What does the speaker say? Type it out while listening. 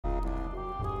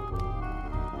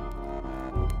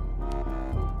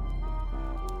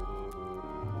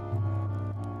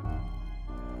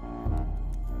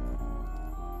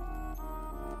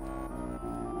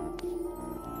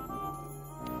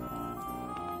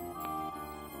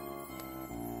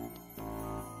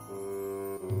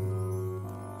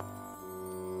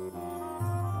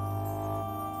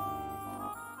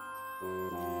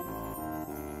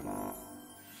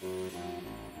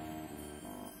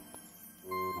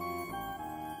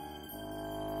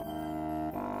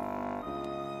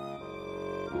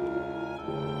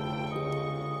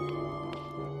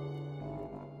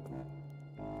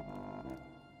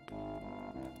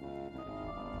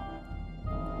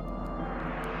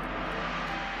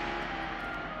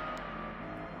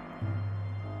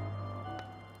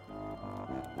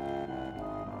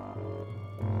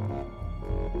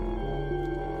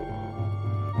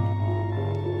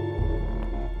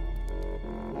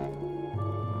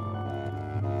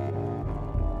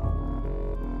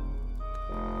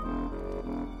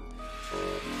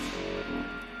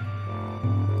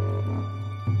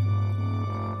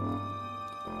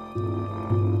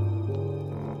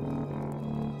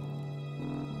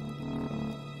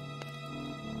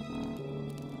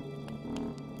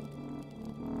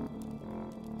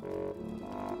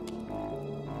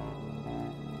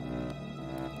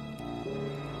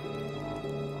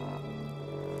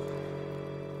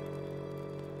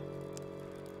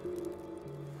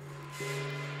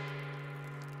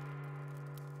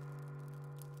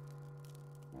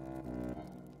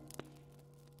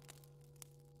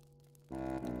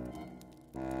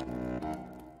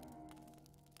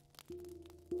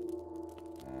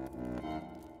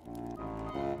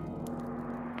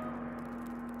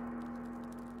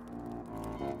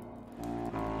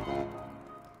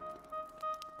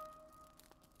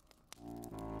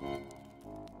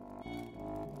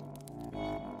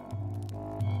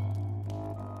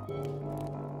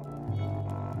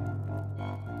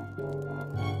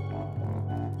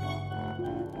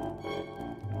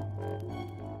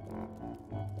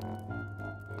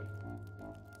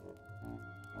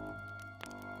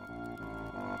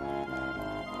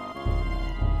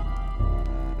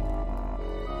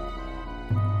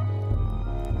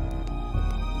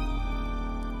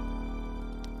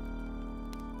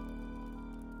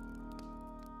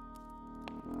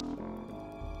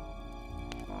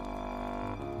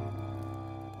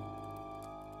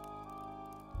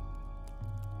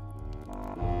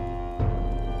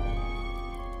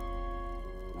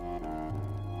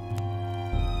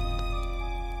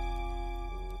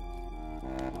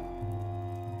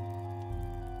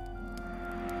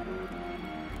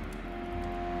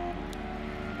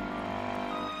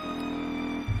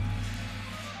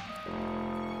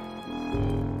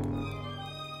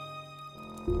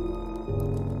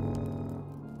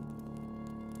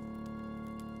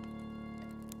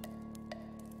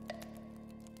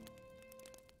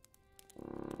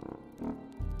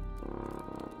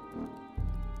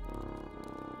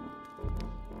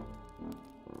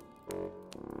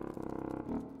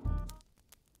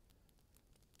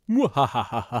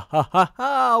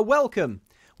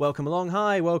Welcome along.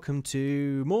 Hi, welcome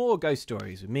to more ghost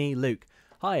stories with me, Luke.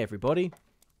 Hi everybody,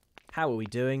 how are we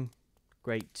doing?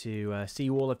 Great to see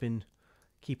you all. I've been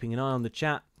keeping an eye on the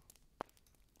chat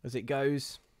as it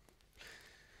goes.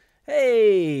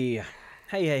 Hey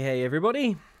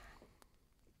everybody.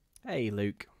 Hey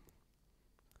Luke.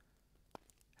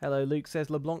 Hello, Luke,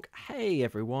 says LeBlanc. Hey,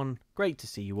 everyone. Great to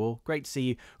see you all. Great to see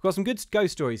you. We've got some good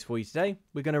ghost stories for you today.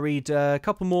 We're going to read a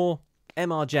couple more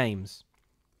M.R. James.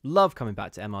 Love coming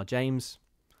back to M.R. James.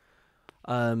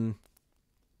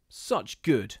 Such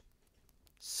good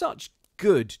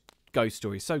ghost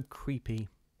stories. So creepy.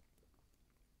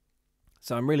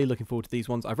 So I'm really looking forward to these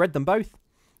ones. I've read them both.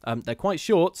 They're quite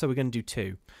short, so we're going to do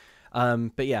two.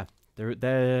 But yeah,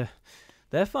 they're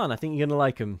fun. I think you're going to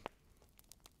like them.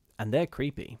 And they're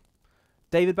creepy.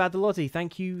 David Badalotti,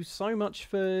 thank you so much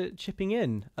for chipping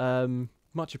in.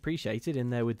 Much appreciated in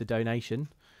there with the donation.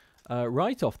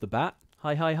 Right off the bat.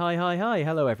 Hi.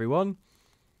 Hello, everyone.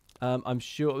 I'm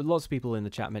sure lots of people in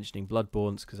the chat mentioning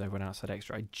Bloodborne's because over on Outside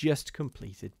Extra, I just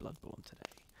completed Bloodborne today.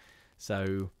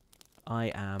 So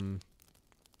I am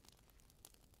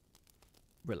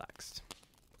relaxed.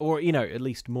 Or, you know, at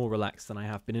least more relaxed than I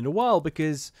have been in a while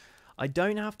because I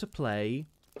don't have to play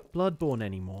Bloodborne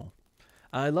anymore.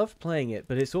 I love playing it,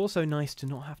 but it's also nice to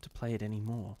not have to play it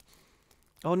anymore.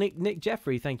 Oh, Nick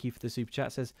Jeffrey, thank you for the super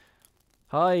chat, says,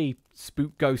 hi,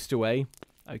 Spook Ghostaway.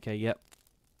 Okay, yep.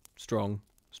 Strong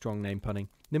name punning.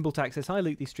 Nimbletack says, hi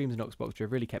Luke, these streams and Oxbox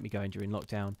have really kept me going during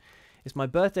lockdown. It's my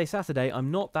birthday Saturday. I'm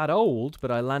not that old,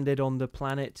 but I landed on the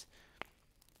planet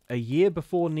a year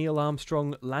before Neil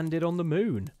Armstrong landed on the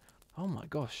moon. Oh my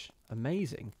gosh,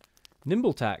 amazing.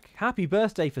 Nimbletack, happy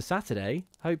birthday for Saturday.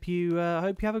 Hope you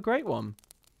have a great one.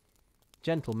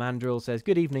 Gentle Mandrill says,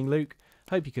 good evening, Luke.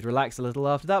 Hope you could relax a little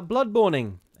after that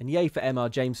Bloodborning. And yay for M.R.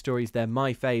 James stories. They're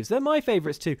my faves. They're my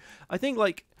favourites too. I think,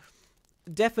 like,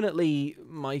 definitely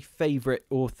my favourite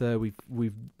author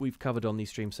we've covered on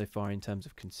these streams so far in terms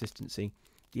of consistency.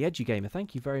 The Edgy Gamer,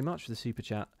 thank you very much for the super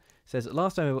chat. Says, at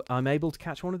last time I'm able to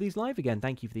catch one of these live again.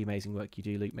 Thank you for the amazing work you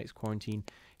do, Luke. Makes quarantine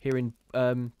here in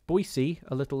Boise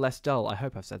a little less dull. I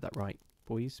hope I've said that right.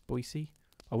 Boise?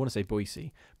 I want to say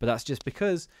Boise. But that's just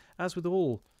because, as with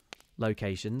all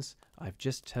locations, I've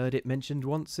just heard it mentioned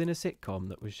once in a sitcom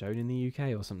that was shown in the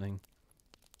UK or something.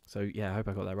 So, yeah, I hope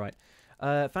I got that right.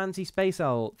 Fancy Space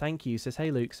Owl, thank you. Says,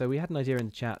 hey, Luke. So we had an idea in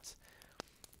the chat.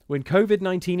 When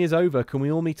COVID-19 is over, can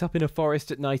we all meet up in a forest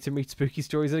at night and read spooky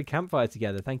stories at a campfire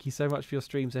together? Thank you so much for your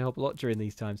streams. They help a lot during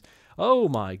these times. Oh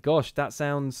my gosh, that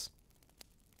sounds...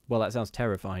 Well, that sounds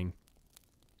terrifying.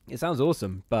 It sounds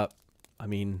awesome, but, I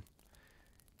mean,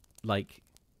 like,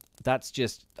 that's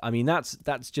just... I mean, that's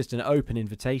just an open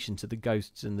invitation to the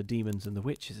ghosts and the demons and the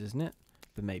witches, isn't it?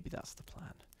 But maybe that's the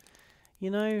plan.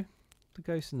 You know, the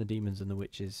ghosts and the demons and the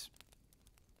witches...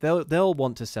 They'll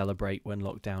want to celebrate when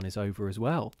lockdown is over as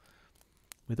well,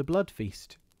 with a blood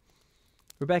feast.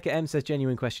 Rebecca M says,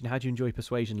 genuine question, how do you enjoy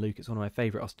Persuasion, Luke? It's one of my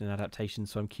favourite Austen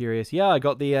adaptations, so I'm curious. Yeah, I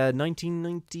got the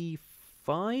 1994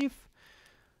 5.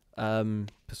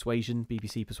 Persuasion,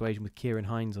 BBC Persuasion with Kieran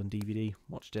Hines on DVD.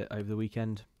 Watched it over the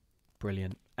weekend.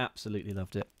 Brilliant. Absolutely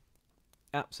loved it.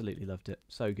 Absolutely loved it.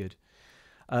 So good.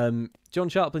 John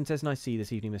Sharplin says, nice to see you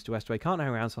this evening, Mr. Westaway. Can't hang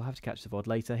around, so I'll have to catch the VOD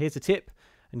later. Here's a tip,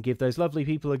 and give those lovely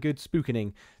people a good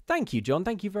spookening. Thank you, John.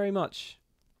 Thank you very much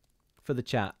for the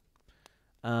chat.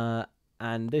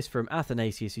 And this from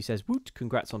Athanasius, who says, woot,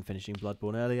 congrats on finishing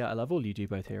Bloodborne earlier. I love all you do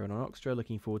both here and on Oxtra.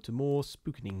 Looking forward to more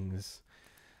spookenings.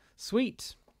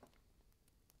 Sweet.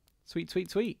 Sweet, sweet,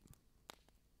 sweet.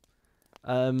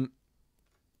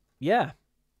 Yeah.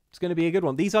 It's going to be a good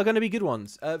one. These are going to be good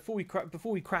ones. Before we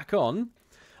crack on,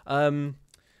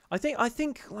 I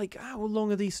think like how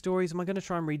long are these stories? Am I going to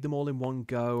try and read them all in one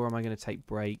go, or am I going to take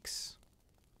breaks?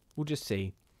 We'll just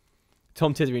see.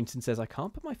 Tom Titherington says, I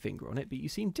can't put my finger on it, but you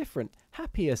seem different,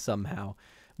 happier somehow.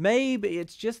 Maybe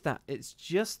it's just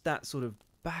that sort of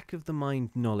back of the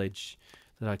mind knowledge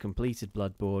that I completed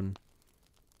Bloodborne,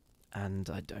 and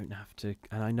I don't have to,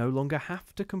 and I no longer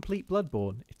have to complete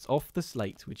Bloodborne. It's off the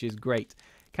slate, which is great.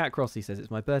 Cat Crossley says, it's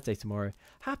my birthday tomorrow.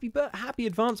 Happy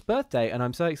advanced birthday, and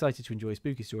I'm so excited to enjoy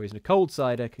spooky stories and a cold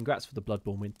cider. Congrats for the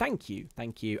Bloodborne win. Thank you.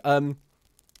 Thank you.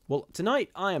 Well, tonight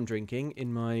I am drinking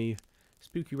in my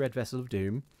spooky red vessel of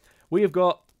doom. We have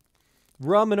got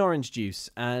rum and orange juice,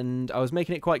 and I was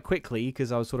making it quite quickly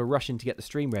because I was sort of rushing to get the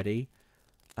stream ready,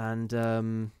 and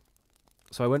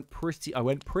so I went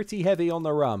pretty heavy on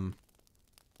the rum.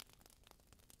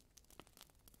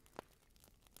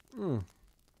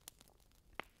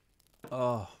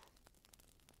 Oh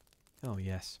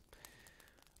yes.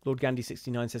 Lord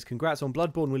Gandhi69 says, congrats on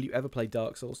Bloodborne. Will you ever play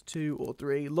Dark Souls 2 or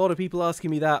 3? A lot of people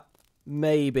asking me that.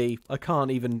 Maybe. I can't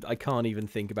even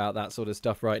think about that sort of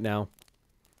stuff right now.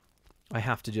 I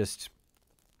have to just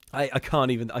I can't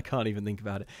even think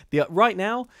about it. Right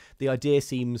now, the idea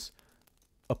seems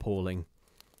appalling.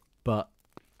 But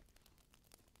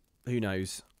who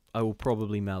knows? I will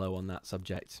probably mellow on that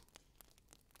subject.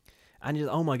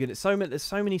 Angela, oh my goodness, there's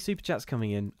so many super chats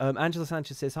coming in. Angela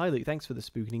Sanchez says, hi Luke, thanks for the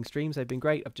spookening streams. They've been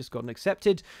great. I've just gotten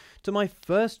accepted to my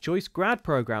first choice grad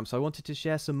program, so I wanted to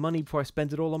share some money before I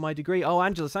spend it all on my degree. Oh,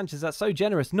 Angela Sanchez, that's so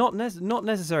generous. Not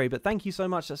necessary, but thank you so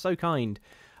much. That's so kind.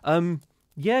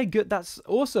 Yeah, good. That's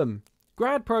awesome.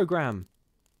 Grad program.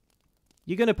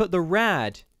 You're going to put the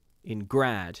rad in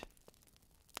grad.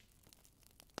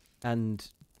 And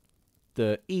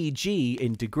the EG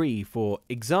in degree for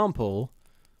example,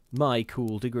 my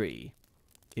cool degree.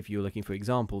 If you're looking for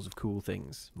examples of cool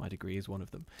things, my degree is one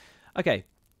of them. Okay.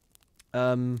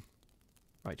 Right.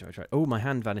 Oh, my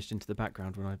hand vanished into the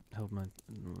background when I held my...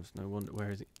 No wonder.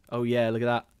 Where is it? Oh, yeah, look at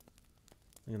that.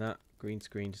 Look at that. Green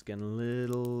screen just getting a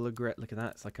little regret. Look at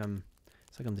that. It's like I'm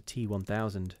the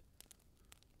T1000.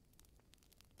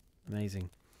 Amazing.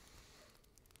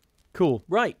 Cool.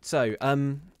 Right. So,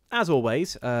 as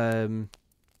always,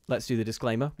 let's do the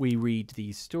disclaimer. We read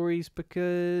these stories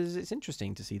because it's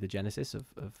interesting to see the genesis of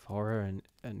horror,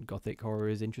 and Gothic horror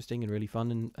is interesting and really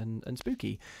fun and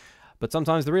spooky. But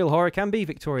sometimes the real horror can be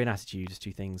Victorian attitudes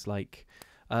to things like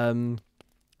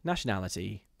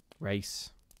nationality,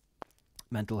 race,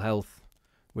 mental health,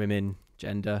 women,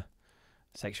 gender,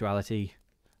 sexuality.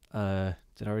 Did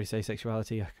I already say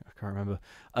sexuality? I can't remember.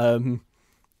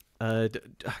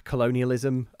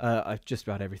 Colonialism, just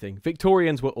about everything.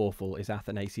 Victorians were awful, is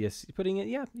Athanasius putting it?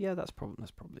 Yeah, that's probably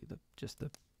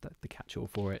the catch-all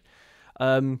for it.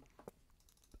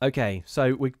 Okay,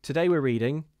 so today we're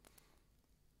reading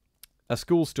A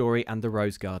School Story and the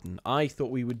Rose Garden. I thought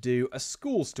we would do a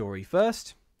school story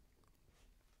first.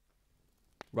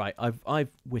 Right,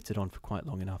 I've wittered on for quite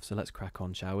long enough, so let's crack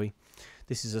on, shall we?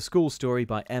 This is A School Story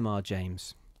by M.R.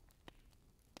 James.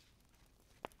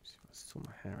 Sort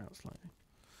my hair out slightly.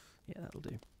 Yeah, that'll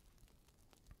do.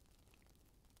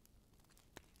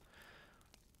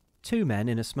 Two men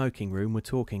in a smoking room were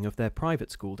talking of their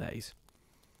private school days.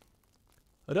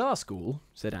 At our school,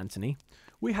 said Anthony,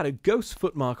 we had a ghost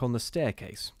footmark on the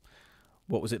staircase.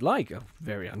 What was it like? Oh,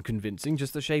 very unconvincing,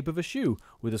 just the shape of a shoe,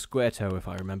 with a square toe, if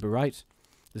I remember right.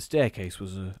 The staircase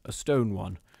was a stone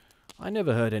one. I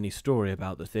never heard any story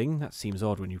about the thing. That seems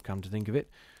odd when you come to think of it.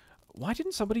 Why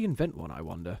didn't somebody invent one, I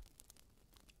wonder?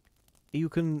 You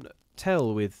can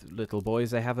tell with little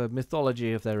boys they have a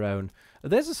mythology of their own.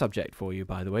 There's a subject for you,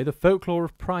 by the way, the folklore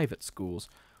of private schools.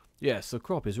 Yes, the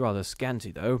crop is rather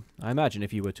scanty, though. I imagine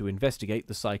if you were to investigate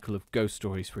the cycle of ghost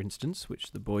stories, for instance,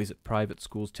 which the boys at private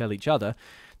schools tell each other,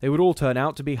 they would all turn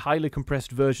out to be highly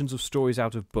compressed versions of stories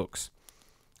out of books.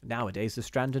 Nowadays, the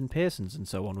Strand and Pearsons and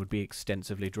so on would be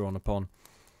extensively drawn upon.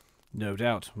 No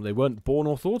doubt. They weren't born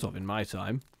or thought of in my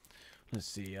time. Let's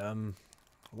see,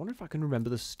 I wonder if I can remember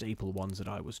the staple ones that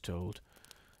I was told.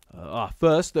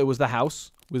 First, there was the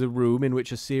house, with a room in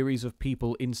which a series of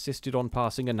people insisted on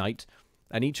passing a night,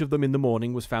 and each of them in the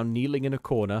morning was found kneeling in a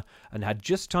corner and had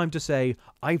just time to say,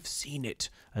 "I've seen it,"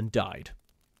 and died.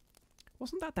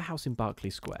 Wasn't that the house in Berkeley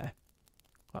Square?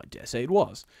 I dare say it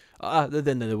was.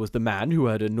 Then there was the man who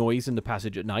heard a noise in the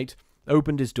passage at night,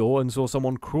 opened his door and saw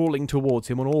someone crawling towards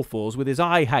him on all fours with his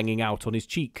eye hanging out on his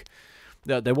cheek.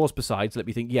 There was besides, let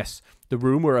me think, yes, the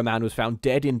room where a man was found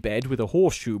dead in bed with a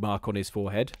horseshoe mark on his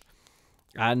forehead.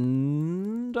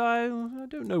 And I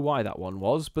don't know why that one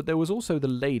was, but there was also the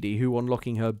lady who, on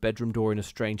locking her bedroom door in a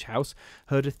strange house,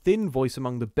 heard a thin voice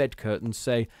among the bed curtains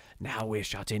say, "Now we're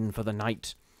shut in for the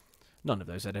night." None of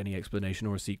those had any explanation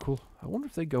or a sequel. I wonder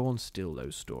if they go on still,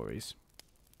 those stories.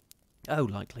 Oh,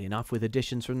 likely enough, with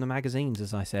additions from the magazines,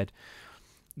 as I said.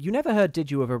 You never heard, did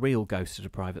you, of a real ghost at a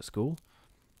private school?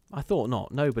 I thought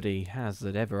not. Nobody has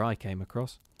that ever I came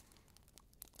across.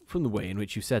 From the way in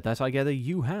which you said that, I gather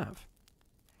you have.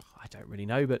 I don't really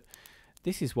know, but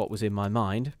this is what was in my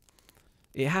mind.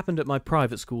 It happened at my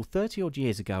private school 30-odd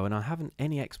years ago, and I haven't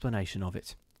any explanation of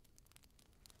it.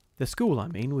 The school, I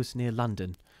mean, was near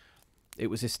London. It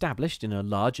was established in a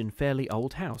large and fairly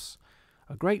old house,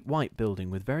 a great white building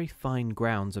with very fine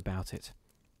grounds about it.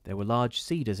 There were large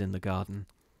cedars in the garden,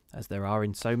 as there are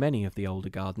in so many of the older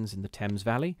gardens in the Thames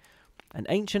Valley, and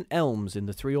ancient elms in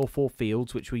the 3 or 4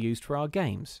 fields which were used for our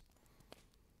games.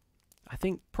 I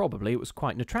think probably it was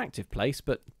quite an attractive place,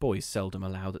 but boys seldom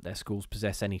allow that their schools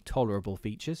possess any tolerable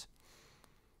features.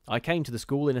 I came to the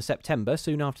school in a September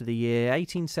soon after the year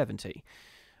 1870,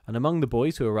 and among the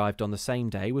boys who arrived on the same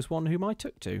day was one whom I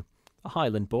took to, a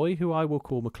Highland boy who I will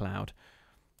call MacLeod.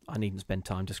 I needn't spend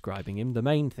time describing him. The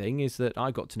main thing is that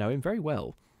I got to know him very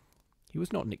well. He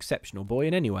was not an exceptional boy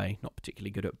in any way, not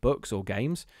particularly good at books or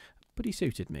games, but he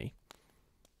suited me.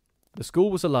 The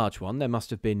school was a large one. There must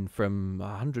have been from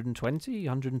 120,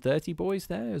 130 boys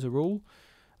there, as a rule,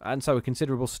 and so a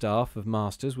considerable staff of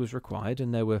masters was required,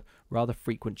 and there were rather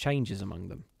frequent changes among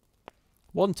them.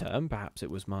 One term, perhaps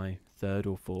it was my 3rd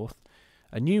or 4th,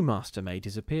 a new master made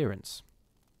his appearance.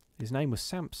 His name was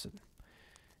Sampson.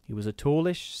 He was a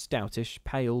tallish, stoutish,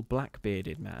 pale,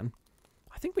 black-bearded man.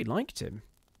 I think we liked him.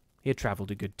 He had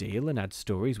travelled a good deal and had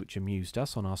stories which amused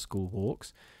us on our school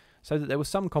walks, so that there was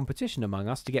some competition among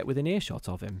us to get within earshot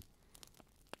of him.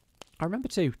 I remember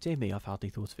too, dear me, I've hardly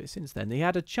thought of it since then, he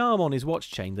had a charm on his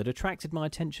watch chain that attracted my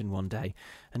attention one day,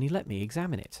 and he let me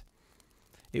examine it.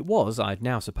 It was, I'd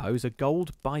now suppose, a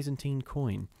gold Byzantine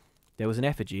coin. There was an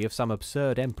effigy of some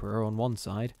absurd emperor on one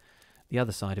side. The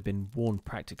other side had been worn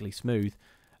practically smooth,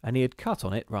 and he had cut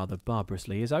on it, rather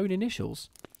barbarously, his own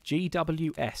initials,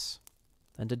 GWS,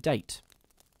 and a date,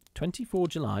 24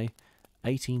 July,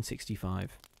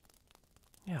 1865.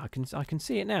 Yeah, I can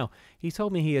see it now. He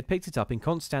told me he had picked it up in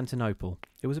Constantinople.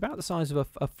 It was about the size of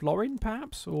a florin,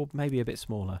 perhaps, or maybe a bit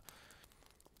smaller.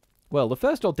 Well, the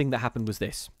first odd thing that happened was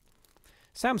this.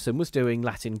 Samson was doing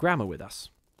Latin grammar with us.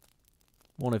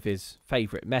 One of his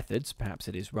favourite methods, perhaps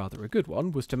it is rather a good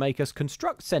one, was to make us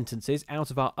construct sentences out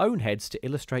of our own heads to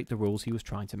illustrate the rules he was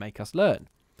trying to make us learn.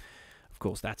 Of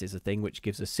course, that is a thing which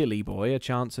gives a silly boy a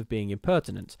chance of being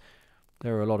impertinent.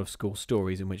 There are a lot of school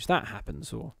stories in which that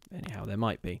happens, or anyhow there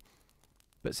might be.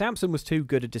 But Samson was too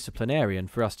good a disciplinarian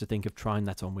for us to think of trying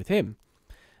that on with him.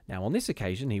 Now, on this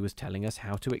occasion, he was telling us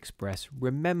how to express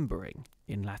remembering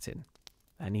in Latin,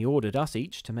 and he ordered us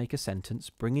each to make a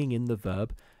sentence bringing in the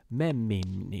verb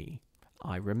memini,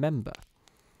 I remember.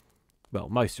 Well,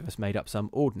 most of us made up some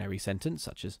ordinary sentence,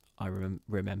 such as, I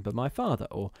remember my father,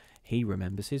 or he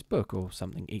remembers his book, or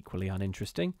something equally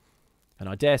uninteresting. And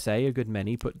I dare say a good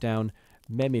many put down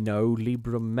memino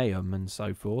librum meum and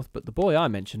so forth, but the boy I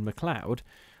mentioned, MacLeod,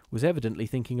 was evidently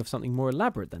thinking of something more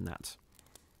elaborate than that.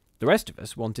 The rest of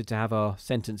us wanted to have our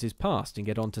sentences passed and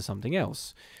get on to something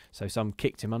else, so some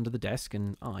kicked him under the desk,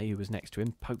 and I, who was next to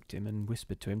him, poked him and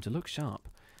whispered to him to look sharp.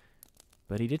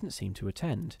 But he didn't seem to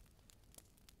attend.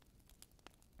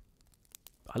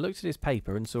 I looked at his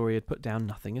paper and saw he had put down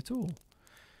nothing at all.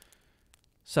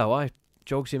 So I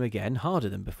jogged him again, harder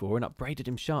than before, and upbraided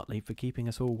him sharply for keeping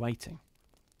us all waiting.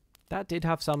 That did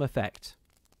have some effect.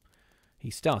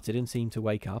 He started and seemed to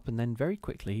wake up, and then very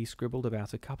quickly he scribbled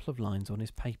about a couple of lines on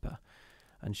his paper,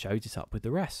 and showed it up with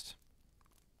the rest.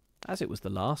 As it was the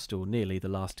last, or nearly the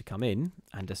last to come in,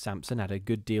 and as Samson had a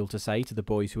good deal to say to the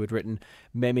boys who had written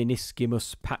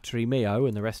Meminiscimus Patri Meo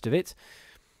and the rest of it,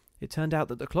 it turned out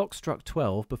that the clock struck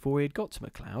 12 before he had got to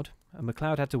MacLeod, and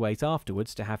MacLeod had to wait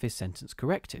afterwards to have his sentence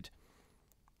corrected.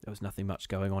 There was nothing much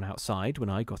going on outside when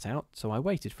I got out, so I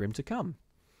waited for him to come.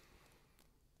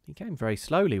 He came very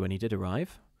slowly when he did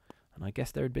arrive, and I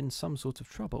guess there had been some sort of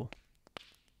trouble.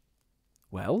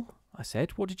 "Well?" I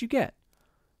said. What did you get?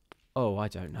 Oh, I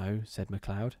don't know, said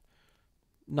McLeod.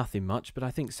 Nothing much, but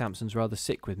I think Samson's rather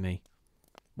sick with me.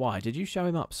 Why, did you show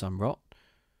him up some rot?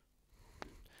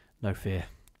 No fear,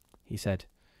 he said.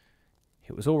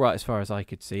 It was all right as far as I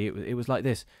could see. It was like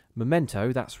this.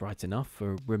 Memento, that's right enough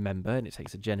for remember, and it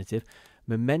takes a genitive.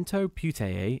 Memento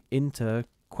putei inter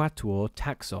quatuor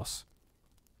taxos.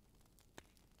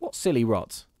 What silly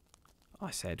rot?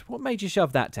 I said. What made you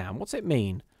shove that down? What's it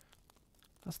mean?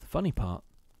 That's the funny part,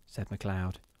 said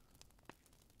McLeod.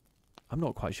 I'm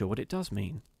not quite sure what it does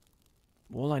mean.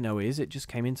 All I know is it just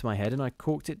came into my head and I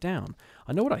corked it down.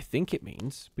 I know what I think it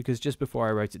means, because just before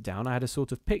I wrote it down I had a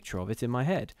sort of picture of it in my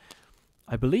head.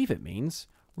 I believe it means,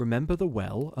 remember the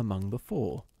well among the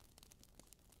four.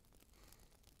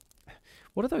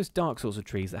 What are those dark sorts of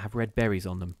trees that have red berries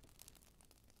on them?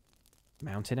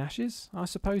 Mountain ashes, I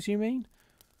suppose you mean?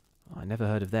 I never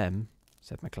heard of them,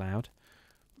 said McLeod.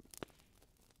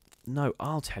 No,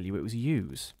 I'll tell you, it was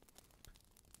yews.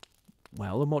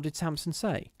 Well, and what did Samson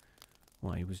say?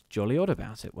 Well, he was jolly odd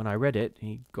about it. When I read it,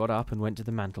 he got up and went to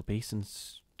the mantelpiece and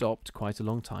stopped quite a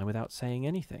long time without saying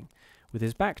anything, with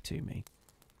his back to me.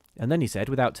 And then he said,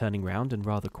 without turning round and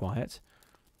rather quiet,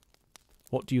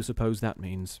 "What do you suppose that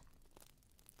means?"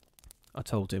 I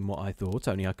told him what I thought,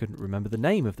 only I couldn't remember the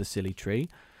name of the silly tree,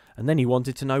 and then he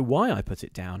wanted to know why I put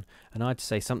it down, and I had to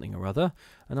say something or other,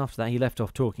 and after that he left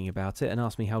off talking about it and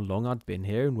asked me how long I'd been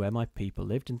here and where my people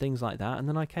lived and things like that, and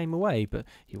then I came away, but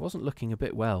he wasn't looking a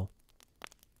bit well.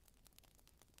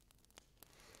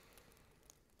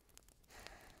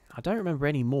 I don't remember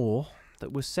any more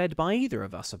that was said by either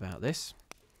of us about this.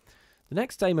 The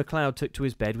next day McLeod took to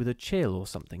his bed with a chill or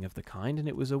something of the kind, and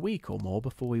it was a week or more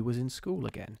before he was in school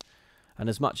again, and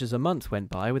as much as a month went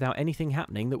by without anything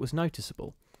happening that was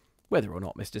noticeable. Whether or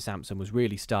not Mr. Sampson was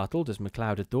really startled, as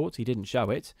McLeod had thought, he didn't show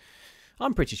it.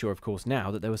 I'm pretty sure, of course,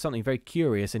 now that there was something very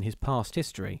curious in his past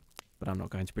history, but I'm not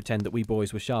going to pretend that we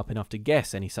boys were sharp enough to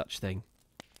guess any such thing.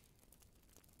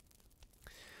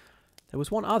 There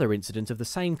was one other incident of the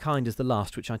same kind as the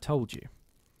last which I told you.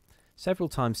 Several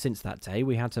times since that day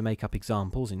we had to make up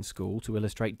examples in school to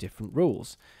illustrate different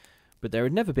rules, but there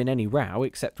had never been any row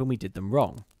except when we did them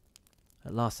wrong.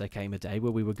 At last there came a day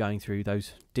where we were going through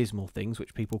those dismal things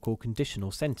which people call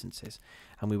conditional sentences,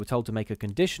 and we were told to make a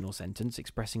conditional sentence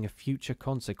expressing a future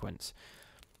consequence.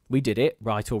 We did it,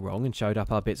 right or wrong, and showed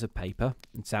up our bits of paper,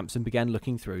 and Samson began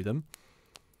looking through them.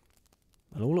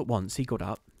 And all at once he got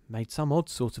up, made some odd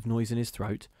sort of noise in his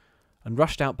throat, and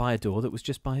rushed out by a door that was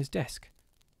just by his desk.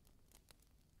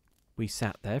 We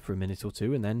sat there for a minute or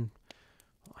two, and then,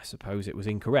 I suppose it was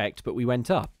incorrect, but we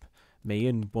went up, me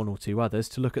and one or two others,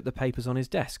 to look at the papers on his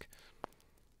desk.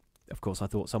 Of course I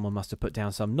thought someone must have put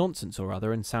down some nonsense or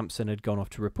other, and Samson had gone off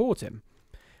to report him.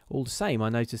 All the same, I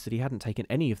noticed that he hadn't taken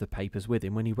any of the papers with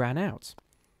him when he ran out.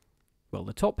 Well,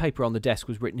 the top paper on the desk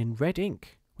was written in red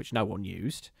ink, which no one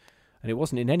used, and it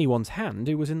wasn't in anyone's hand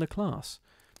who was in the class.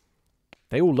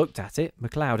 They all looked at it,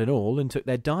 McLeod and all, and took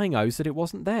their dying oaths that it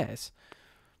wasn't theirs.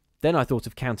 Then I thought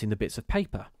of counting the bits of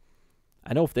paper,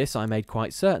 and of this I made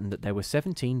quite certain that there were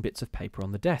 17 bits of paper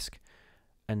on the desk,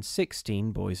 and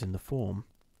 16 boys in the form.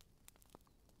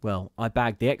 Well, I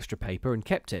bagged the extra paper and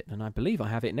kept it, and I believe I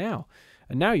have it now,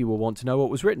 and now you will want to know what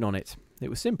was written on it. It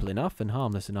was simple enough, and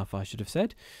harmless enough, I should have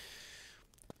said.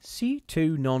 Si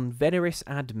tu non veneris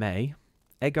ad me,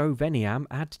 ego veniam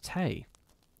ad te,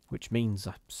 which means,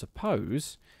 I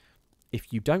suppose,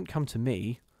 if you don't come to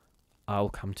me, I'll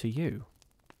come to you.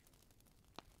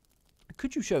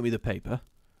 Could you show me the paper?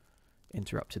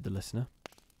 Interrupted the listener.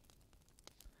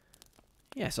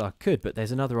 Yes, I could, but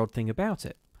there's another odd thing about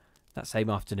it. That same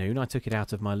afternoon I took it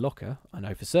out of my locker. I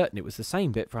know for certain it was the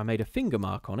same bit, for I made a finger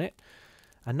mark on it,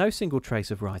 and no single trace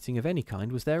of writing of any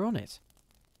kind was there on it.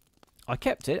 I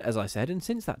kept it, as I said, and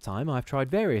since that time I have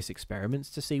tried various experiments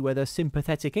to see whether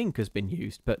sympathetic ink has been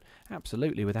used, but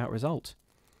absolutely without result.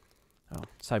 Oh,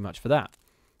 so much for that.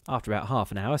 After about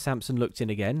half an hour, Samson looked in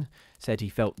again, said he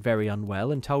felt very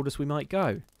unwell, and told us we might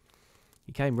go.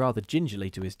 He came rather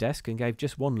gingerly to his desk and gave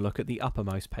just one look at the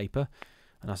uppermost paper,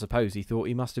 and I suppose he thought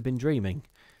he must have been dreaming.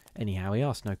 Anyhow, he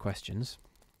asked no questions.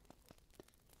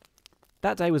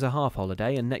 That day was a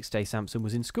half-holiday, and next day Samson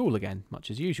was in school again,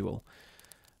 much as usual.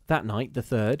 That night, the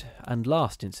third and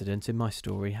last incident in my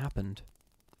story happened.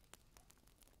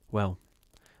 Well,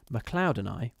 McLeod and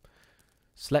I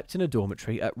slept in a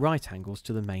dormitory at right angles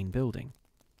to the main building.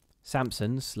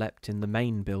 Samson slept in the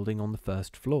main building on the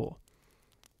first floor.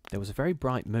 There was a very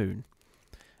bright moon.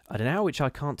 At an hour which I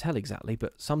can't tell exactly,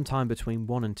 but sometime between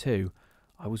 1 and 2,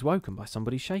 I was woken by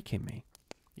somebody shaking me.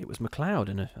 It was McLeod,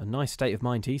 and a nice state of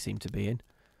mind he seemed to be in.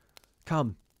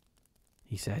 "Come,"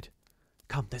 he said.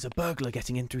 Come, there's a burglar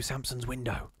getting in through Sampson's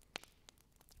window."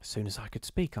 As soon as I could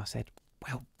speak, I said,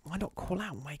 "Well, why not call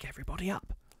out and wake everybody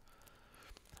up?"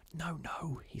 "No,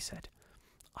 no," he said.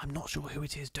 "I'm not sure who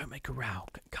it is. Don't make a row.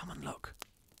 Come and look."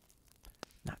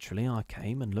 Naturally, I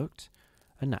came and looked,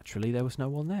 and naturally there was no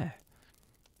one there.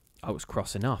 I was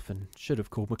cross enough and should have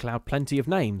called MacLeod plenty of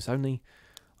names, only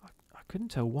I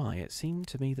couldn't tell why. It seemed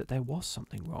to me that there was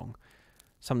something wrong,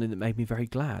 something that made me very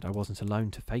glad I wasn't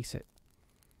alone to face it.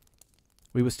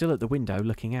 We were still at the window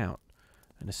looking out,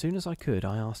 and as soon as I could,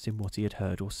 I asked him what he had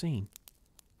heard or seen.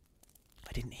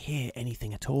 "I didn't hear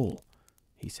anything at all,"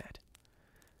 he said.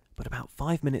 "But about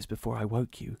 5 minutes before I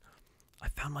woke you, I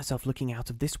found myself looking out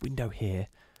of this window here,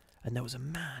 and there was a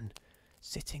man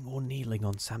sitting or kneeling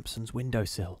on Sampson's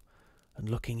windowsill and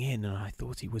looking in, and I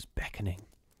thought he was beckoning."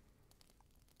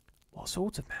 "What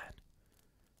sort of man?"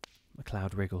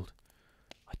 MacLeod wriggled.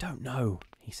 "I don't know,"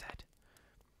 he said.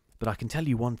 "But I can tell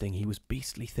you one thing, he was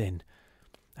beastly thin,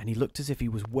 and he looked as if he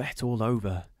was wet all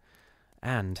over.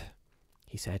 And,"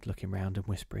 he said, looking round and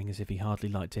whispering as if he hardly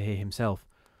liked to hear himself,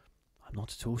 "I'm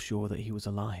not at all sure that he was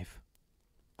alive."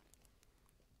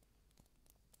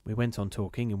 We went on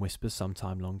talking in whispers some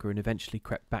time longer and eventually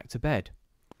crept back to bed.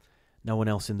 No one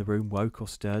else in the room woke or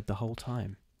stirred the whole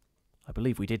time. I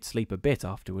believe we did sleep a bit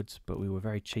afterwards, but we were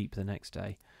very cheap the next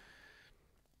day.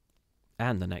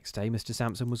 And the next day Mr.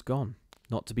 Sampson was gone,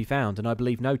 not to be found, and I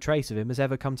believe no trace of him has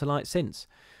ever come to light since.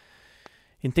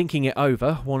 In thinking it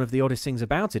over, one of the oddest things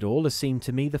about it all has seemed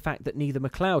to me the fact that neither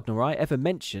MacLeod nor I ever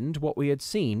mentioned what we had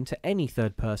seen to any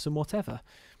third person whatever.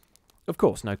 Of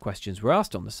course, no questions were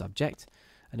asked on the subject,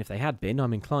 and if they had been,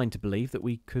 I'm inclined to believe that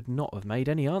we could not have made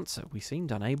any answer. We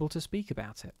seemed unable to speak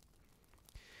about it.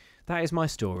 "That is my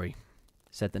story,"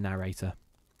 said the narrator.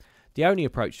 "The only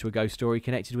approach to a ghost story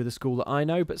connected with a school that I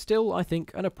know, but still, I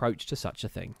think, an approach to such a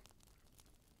thing.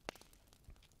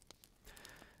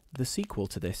 The sequel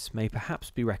to this may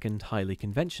perhaps be reckoned highly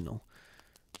conventional,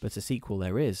 but a sequel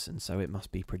there is, and so it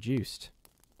must be produced.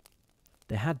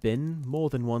 There had been more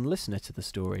than one listener to the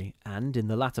story, and in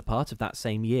the latter part of that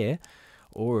same year,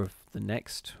 or of the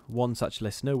next, one such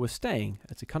listener was staying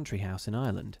at a country house in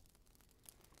Ireland.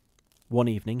 One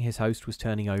evening his host was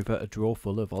turning over a drawer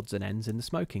full of odds and ends in the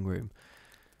smoking room.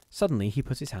 Suddenly he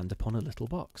put his hand upon a little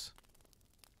box.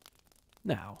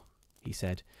 "Now," he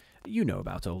said, "you know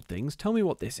about old things. Tell me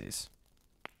what this is."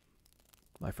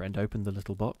 My friend opened the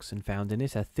little box and found in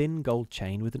it a thin gold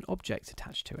chain with an object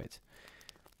attached to it.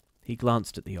 He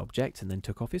glanced at the object and then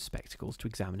took off his spectacles to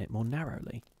examine it more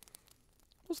narrowly.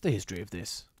 "What's the history of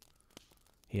this?"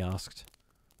 he asked.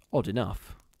 "Odd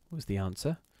enough," was the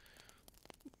answer.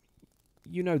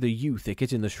 "You know the yew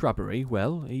thicket in the shrubbery?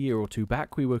 Well, a year or two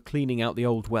back we were cleaning out the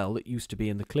old well that used to be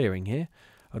in the clearing here,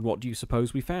 and what do you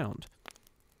suppose we found?"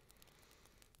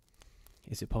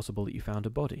 "Is it possible that you found a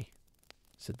body?"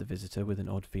 said the visitor with an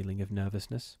odd feeling of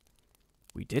nervousness.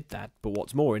 "We did that, but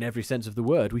what's more, in every sense of the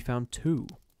word, we found two."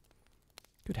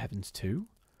 "Good heavens, two?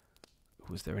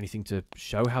 Was there anything to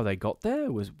show how they got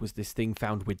there? Was this thing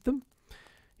found with them?"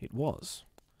 "It was,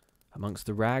 amongst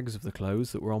the rags of the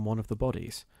clothes that were on one of the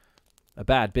bodies. A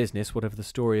bad business, whatever the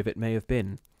story of it may have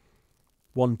been.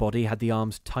 One body had the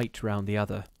arms tight round the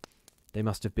other. They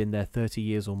must have been there 30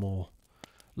 years or more,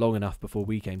 long enough before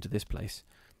we came to this place.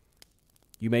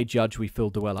 You may judge we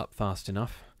filled the well up fast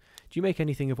enough. Do you make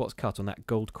anything of what's cut on that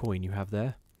gold coin you have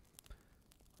there?"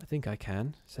 "I think I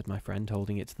can," said my friend,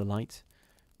 holding it to the light,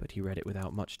 but he read it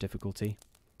without much difficulty.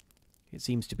 "It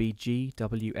seems to be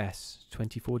GWS,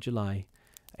 24 July,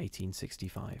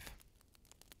 1865.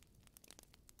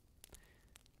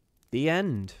 The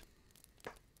end.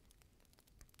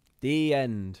 The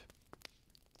end.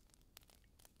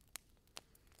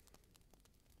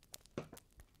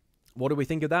 What do we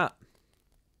think of that?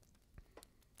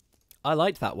 I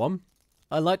liked that one.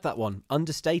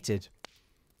 Understated.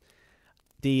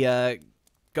 The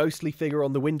ghostly figure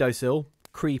on the windowsill,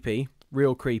 creepy,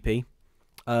 real creepy.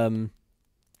 And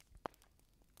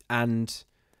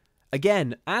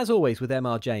again, as always with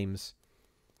M.R. James,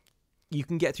 you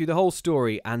can get through the whole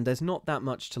story and there's not that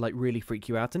much to like really freak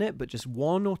you out in it, but just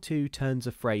one or two turns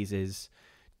of phrases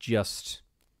just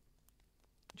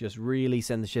really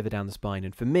send the shiver down the spine.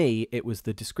 And for me, it was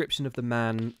the description of the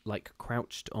man like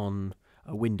crouched on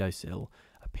a windowsill,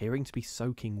 appearing to be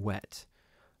soaking wet.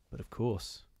 But of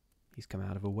course, he's come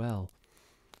out of a well.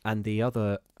 And the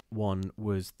other one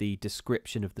was the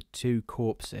description of the two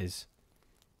corpses.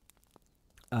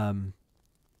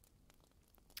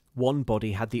 One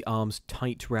body had the arms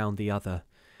tight round the other,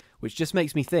 Which just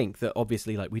makes me think that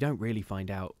obviously, like, we don't really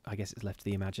find out. I guess it's left to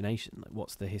the imagination. Like,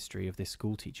 what's the history of this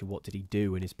school teacher? What did he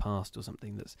do in his past or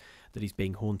something that he's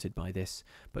being haunted by this?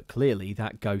 But clearly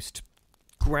that ghost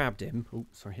grabbed him. Oh,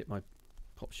 sorry, hit my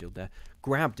pop shield there.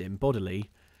 Grabbed him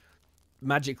bodily,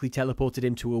 magically teleported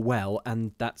him to a well,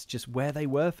 and that's just where they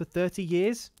were for 30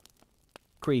 years?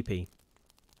 Creepy.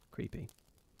 Creepy.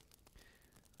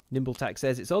 Nimbletack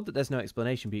says, it's odd that there's no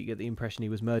explanation, but you get the impression he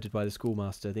was murdered by the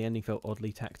schoolmaster. The ending felt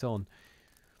oddly tacked on.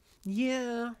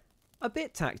 Yeah, a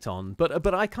bit tacked on,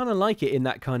 but I kind of like it in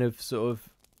that kind of sort of,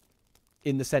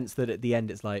 in the sense that at the end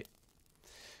it's like,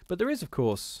 but there is, of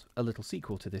course, a little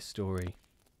sequel to this story.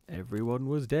 Everyone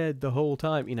was dead the whole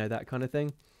time, you know, that kind of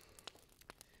thing.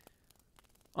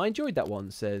 I enjoyed that one,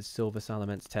 says Silver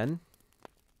Salamence 10.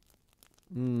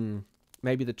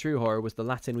 Maybe the true horror was the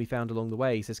Latin we found along the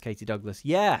way, says Katie Douglas.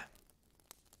 Yeah!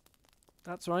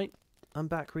 That's right. I'm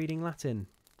back reading Latin.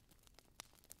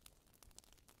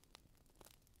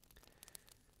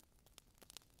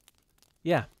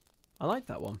 Yeah, I like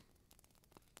that one.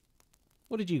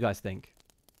 What did you guys think?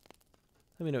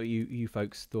 Let me know what you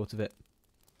folks thought of it.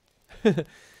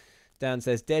 Dan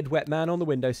says, dead wet man on the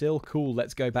windowsill. Cool,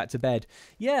 let's go back to bed.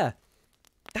 Yeah,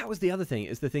 that was the other thing.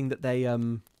 It's the thing that they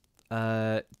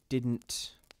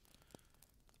didn't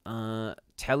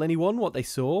tell anyone what they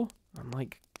saw. I'm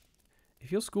like,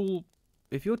 if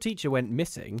your teacher went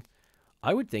missing,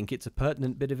 I would think it's a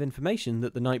pertinent bit of information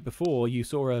that the night before you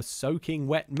saw a soaking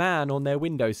wet man on their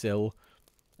windowsill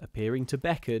appearing to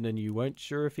beckon and you weren't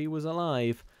sure if he was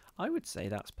alive. I would say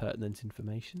that's pertinent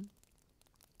information.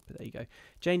 But there you go.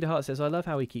 Jane DeHart says, I love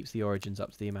how he keeps the origins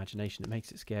up to the imagination. It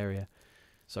makes it scarier.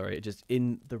 Sorry, it just,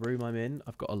 in the room I'm in,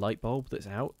 I've got a light bulb that's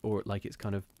out, or like it's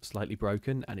kind of slightly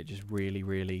broken, and it just really,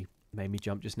 really made me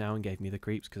jump just now and gave me the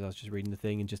creeps because I was just reading the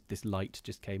thing and just this light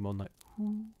just came on like,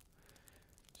 whoo,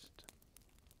 just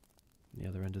the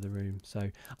other end of the room. So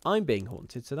I'm being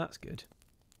haunted, so that's good.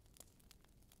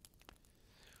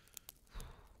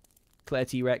 Claire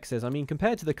T-Rex says, I mean,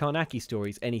 compared to the Karnaki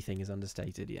stories, anything is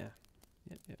understated. Yeah.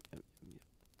 Yep.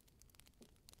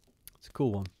 It's a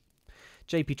cool one.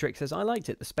 JP Trick says, I liked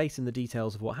it. The space and the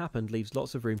details of what happened leaves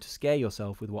lots of room to scare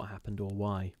yourself with what happened or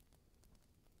why.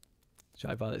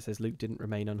 Shy Violet says, Luke didn't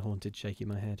remain unhaunted, shaking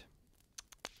my head.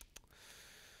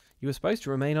 You were supposed to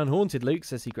remain unhaunted, Luke,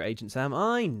 says Secret Agent Sam.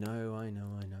 I know.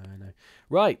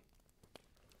 Right.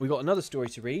 We got another story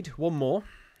to read. One more.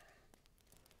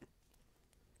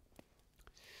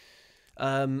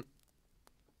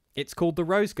 It's called The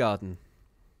Rose Garden.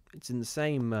 It's in the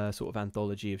same sort of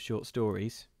anthology of short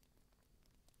stories.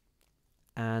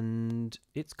 And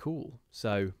it's cool.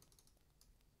 So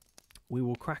we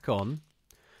will crack on.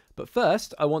 But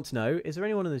first, I want to know, is there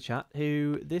anyone in the chat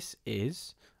who this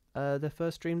is their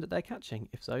first stream that they're catching?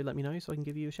 If so, let me know so I can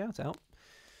give you a shout out.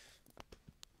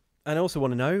 And I also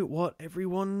want to know what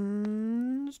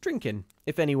everyone's drinking.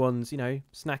 If anyone's, you know,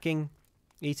 snacking,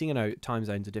 eating. I know time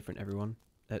zones are different,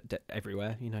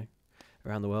 everywhere, you know,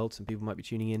 around the world. Some people might be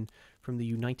tuning in from the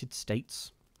United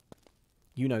States.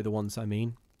 You know the ones I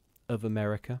mean, of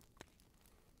America.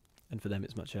 And for them,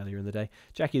 it's much earlier in the day.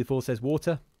 Jackie the Fool says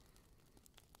water.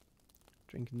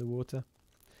 Drinking the water.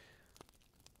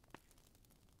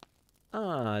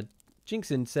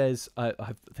 Jinxon says, I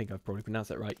think I've probably pronounced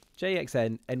that right.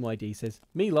 JXN NYD says,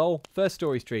 me lol, first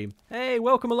story stream. Hey,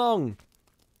 welcome along.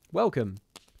 Welcome.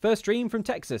 First stream from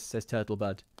Texas, says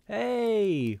Turtlebud.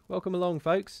 Hey, welcome along,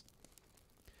 folks.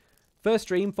 First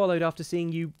stream followed after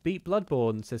seeing you beat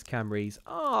Bloodborne, says Camrys.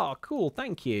 Oh, cool,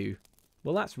 thank you.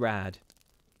 Well, that's rad.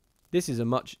 This is a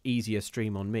much easier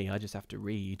stream on me. I just have to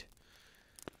read.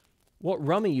 What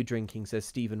rum are you drinking, says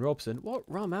Stephen Robson. What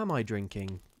rum am I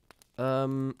drinking?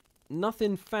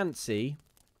 Nothing fancy.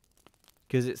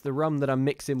 Because it's the rum that I'm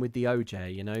mixing with the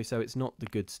OJ, you know, so it's not the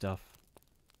good stuff.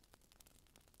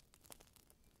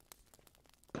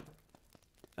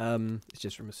 It's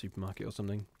just from a supermarket or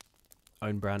something.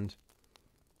 Own brand.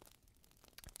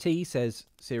 Tea, says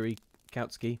Siri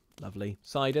Kautsky. Lovely.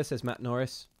 Cider, says Matt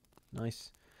Norris.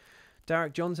 Nice.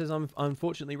 Derek John says, I'm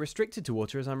unfortunately restricted to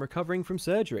water as I'm recovering from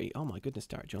surgery. Oh my goodness,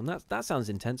 Derek John. That sounds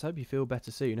intense. I hope you feel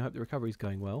better soon. I hope the recovery's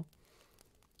going well.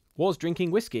 Was drinking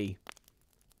whiskey.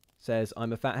 Says,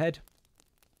 I'm a fathead.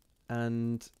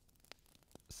 And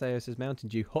Sayo says, Mountain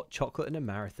Dew, hot chocolate and a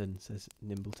marathon, says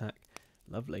Nimbletack.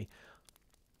 Lovely.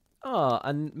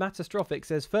 And Matastrophic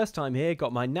says, first time here,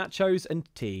 got my nachos and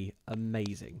tea.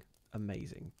 Amazing.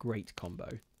 Amazing. Great combo.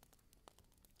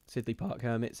 Sidley Park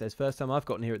Hermit says, first time I've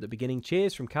gotten here at the beginning.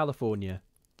 Cheers from California.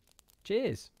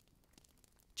 Cheers.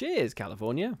 Cheers,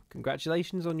 California.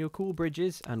 Congratulations on your cool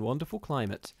bridges and wonderful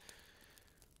climate.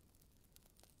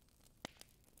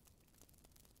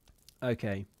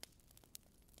 Okay.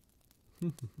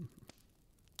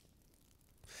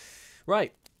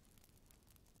 Right.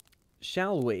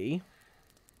 Shall we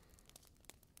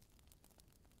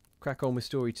crack on with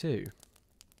story 2?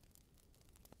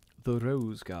 The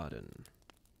Rose Garden.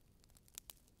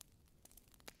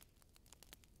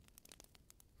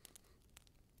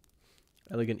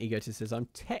 Elegant Egotist says, I'm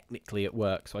technically at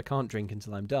work, so I can't drink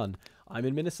until I'm done. I'm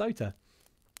in Minnesota.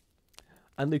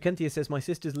 And Lucentia says, my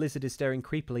sister's lizard is staring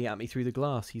creepily at me through the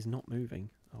glass. He's not moving.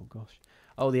 Oh, gosh.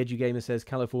 Oh, the Edugamer says,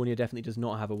 California definitely does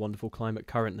not have a wonderful climate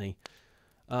currently.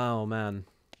 Oh, man.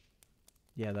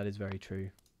 Yeah, that is very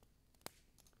true.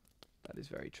 That is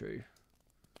very true.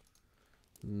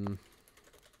 I'm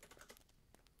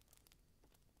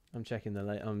checking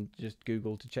the I'm just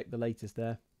Googled to check the latest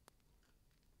there.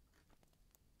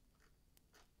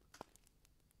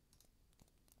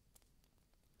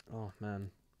 Oh, man.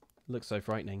 Looks so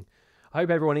frightening. I hope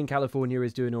everyone in California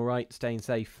is doing all right, staying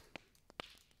safe.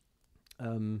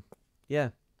 Yeah.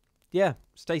 Yeah,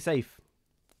 stay safe,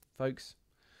 folks.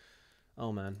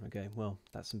 Oh, man. Okay, well,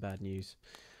 that's some bad news.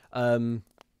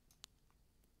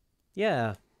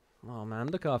 Yeah. Oh, man,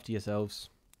 look after yourselves.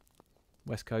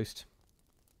 West Coast.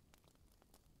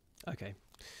 Okay.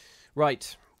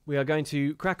 Right. We are going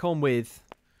to crack on with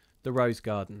the Rose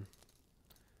Garden.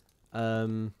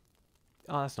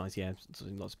 Oh, that's nice, yeah.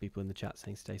 Lots of people in the chat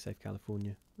saying stay safe,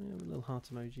 California. Yeah, little heart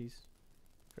emojis.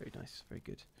 Very nice. Very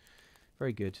good.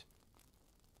 Very good.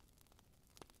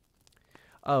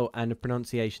 Oh, and a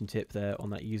pronunciation tip there on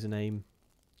that username.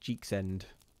 Cheeksend.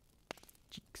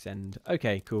 Cheeksend.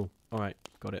 Okay, cool. Alright,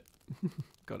 got it.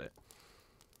 Got it.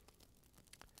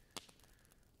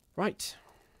 Right.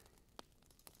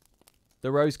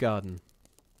 The Rose Garden.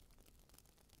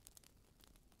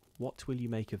 What will you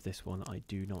make of this one? I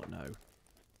do not know.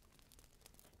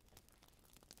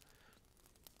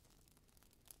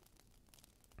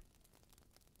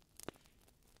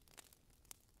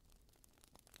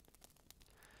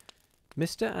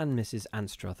 Mr. and Mrs.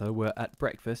 Anstruther were at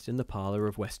breakfast in the parlour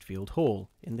of Westfield Hall,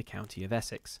 in the county of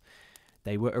Essex.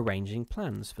 They were arranging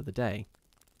plans for the day.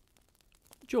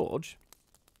 George,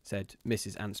 said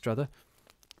Mrs. Anstruther,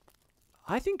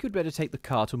 I think you'd better take the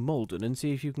car to Malden and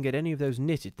see if you can get any of those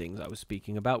knitted things I was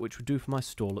speaking about, which would do for my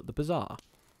stall at the bazaar.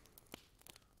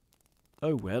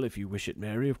 Oh, well, if you wish it,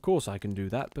 Mary, of course I can do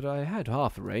that, but I had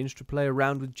half arranged to play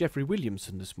around with Geoffrey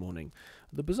Williamson this morning.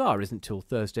 The bazaar isn't till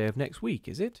Thursday of next week,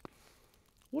 is it?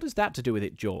 What has that to do with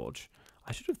it, George?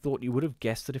 I should have thought you would have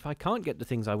guessed that if I can't get the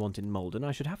things I want in Malden,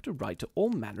 I should have to write to all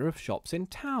manner of shops in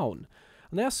town,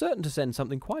 and they are certain to send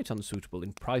something quite unsuitable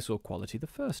in price or quality the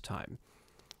first time.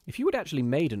 If you had actually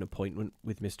made an appointment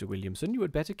with Mr. Williamson, you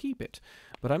had better keep it,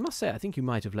 but I must say I think you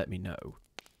might have let me know.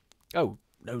 Oh,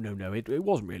 no, it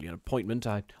wasn't really an appointment.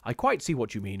 I quite see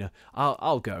what you mean.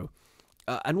 I'll go.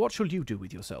 And what shall you do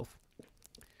with yourself?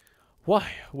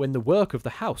 Why, when the work of the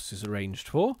house is arranged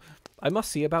for, I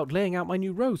must see about laying out my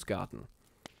new rose garden.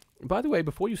 By the way,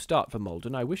 before you start for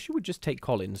Malden, I wish you would just take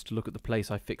Collins to look at the place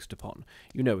I fixed upon.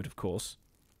 You know it, of course.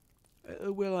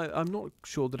 Well, I'm not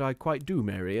sure that I quite do,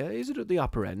 Mary. Is it at the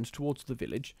upper end, towards the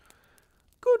village?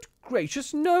 Good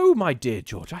gracious, no, my dear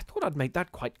George. I thought I'd made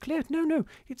that quite clear. No,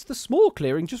 it's the small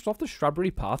clearing just off the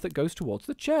shrubbery path that goes towards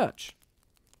the church.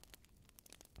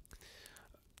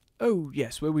 Oh,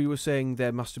 yes, where we were saying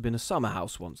there must have been a summer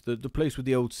house once, the place with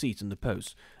the old seat and the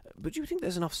posts. But do you think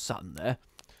there's enough sun there?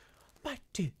 My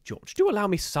dear George, do allow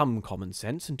me some common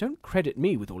sense, and don't credit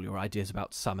me with all your ideas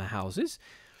about summer houses.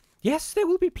 Yes, there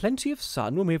will be plenty of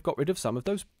sun when we have got rid of some of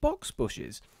those box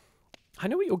bushes. I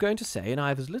know what you're going to say, and I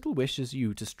have as little wish as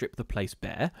you to strip the place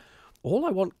bare. All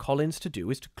I want Collins to do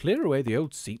is to clear away the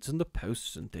old seats and the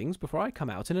posts and things before I come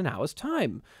out in an hour's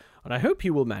time, and I hope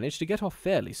he will manage to get off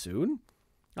fairly soon.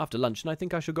 After luncheon, I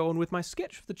think I shall go on with my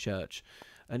sketch of the church,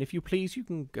 and if you please, you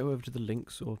can go over to the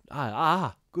links or...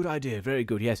 good idea, very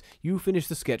good, yes. You finish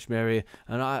the sketch, Mary,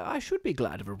 and I should be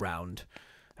glad of a round.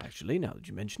 Actually, now that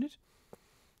you mention it.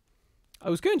 I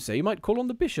was going to say you might call on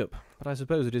the bishop, but I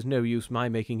suppose it is no use my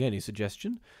making any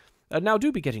suggestion. Now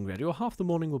do be getting ready, or half the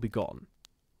morning will be gone.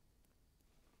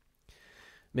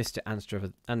 Mr.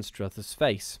 Anstruther's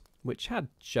face, which had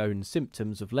shown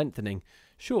symptoms of lengthening,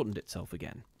 shortened itself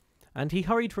again, and he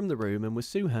hurried from the room and was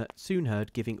soon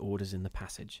heard giving orders in the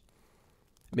passage.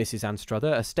 Mrs.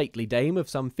 Anstruther, a stately dame of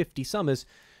some 50 summers,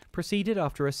 proceeded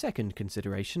after a second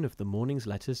consideration of the morning's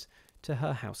letters to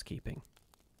her housekeeping.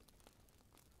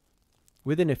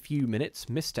 Within a few minutes,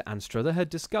 Mr. Anstruther had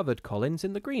discovered Collins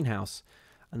in the greenhouse,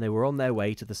 and they were on their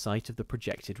way to the site of the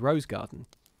projected rose garden.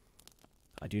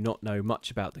 I do not know much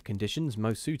about the conditions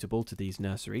most suitable to these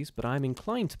nurseries, but I am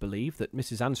inclined to believe that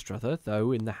Mrs. Anstruther,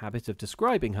 though in the habit of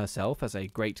describing herself as a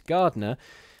great gardener,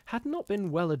 had not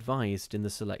been well advised in the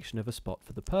selection of a spot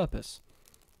for the purpose.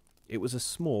 It was a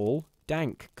small,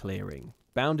 dank clearing,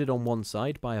 bounded on one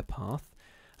side by a path,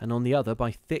 and on the other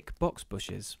by thick box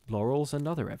bushes, laurels, and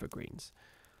other evergreens.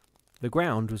 The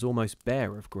ground was almost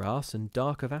bare of grass and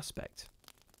dark of aspect.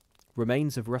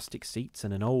 Remains of rustic seats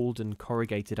and an old and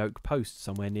corrugated oak post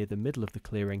somewhere near the middle of the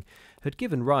clearing had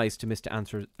given rise to Mr.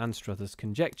 Anstruther's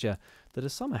conjecture that a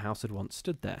summer house had once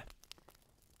stood there.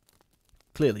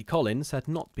 Clearly Collins had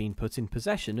not been put in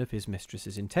possession of his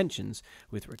mistress's intentions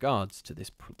with regards to this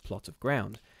plot of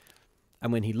ground,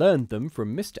 and when he learned them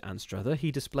from Mr. Anstruther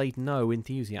he displayed no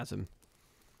enthusiasm.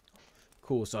 "Of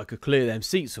course I could clear them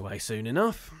seats away soon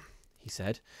enough," he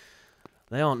said.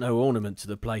 "They aren't no ornament to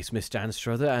the place, Mr.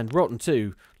 Anstruther, and rotten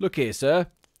too. Look here, sir,"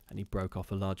 and he broke off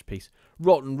a large piece.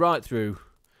 "Rotten right through.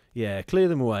 Yeah, clear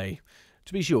them away.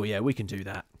 To be sure, yeah, we can do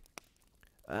that."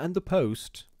 "And the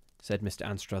post," said Mr.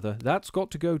 Anstruther, "that's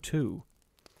got to go too."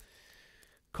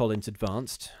 Collins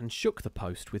advanced and shook the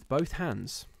post with both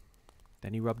hands.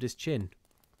 Then he rubbed his chin.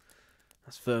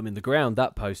 "That's firm in the ground,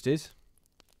 that post is,"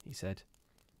 he said.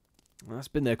 "That's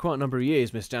been there quite a number of years,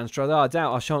 Mr. Anstruther. I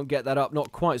doubt I shan't get that up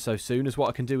not quite so soon as what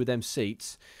I can do with them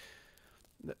seats."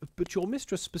 "But your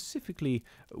mistress specifically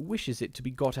wishes it to be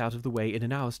got out of the way in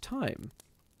an hour's time,"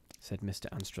 said Mr.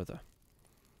 Anstruther.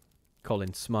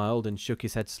 Collins smiled and shook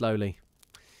his head slowly.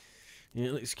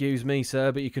 "You'll excuse me,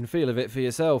 sir, but you can feel of it for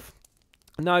yourself.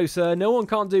 No, sir, no one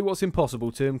can't do what's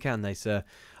impossible to him, can they, sir?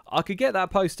 I could get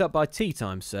that post up by tea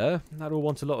time, sir. That'll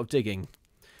want a lot of digging.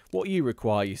 What you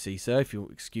require, you see, sir, if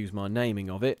you'll excuse my naming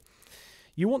of it,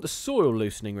 you want the soil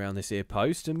loosening round this here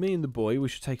post, and me and the boy, we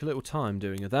should take a little time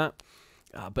doing of that.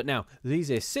 But now, these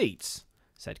here seats,"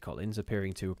 said Collins,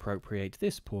 appearing to appropriate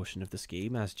this portion of the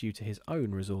scheme as due to his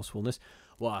own resourcefulness,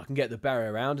 "well, I can get the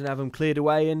barrier round and have them cleared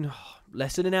away in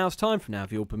less than an hour's time from now,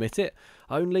 if you'll permit it.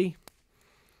 Only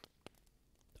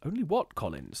what,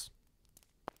 Collins?"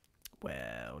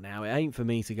 "Well, now, it ain't for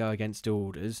me to go against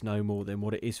orders, no more than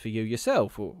what it is for you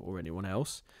yourself, or anyone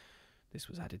else." This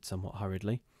was added somewhat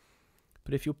hurriedly.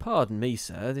 "But if you'll pardon me,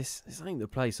 sir, this ain't the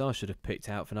place I should have picked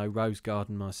out for no rose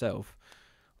garden myself.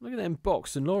 Look at them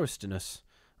box and lauristinus.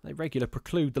 They regular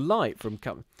preclude the light from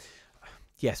coming."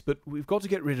 "Yes, but we've got to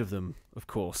get rid of them, of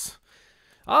course."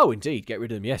 "Oh, indeed, get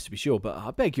rid of them, yes, to be sure, but I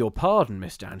beg your pardon,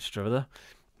 Mr. Anstruther.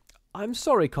 I'm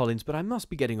sorry, Collins, but I must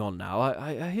be getting on now.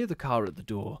 I hear the car at the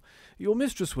door. Your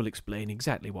mistress will explain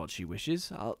exactly what she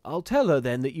wishes. I'll tell her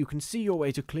then that you can see your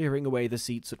way to clearing away the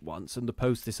seats at once and the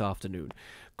post this afternoon.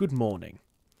 Good morning."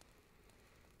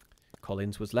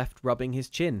 Collins was left rubbing his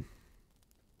chin.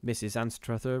 Mrs.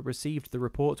 Anstruther received the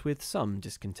report with some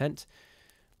discontent,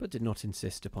 but did not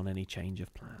insist upon any change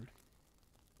of plan.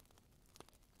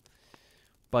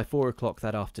 By 4 o'clock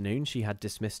that afternoon she had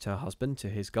dismissed her husband to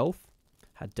his golf,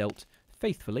 had dealt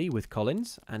faithfully with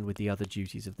Collins and with the other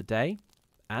duties of the day,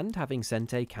 and, having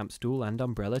sent a campstool and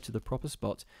umbrella to the proper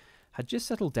spot, had just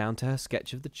settled down to her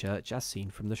sketch of the church as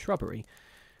seen from the shrubbery,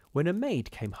 when a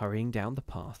maid came hurrying down the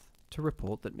path to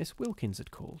report that Miss Wilkins had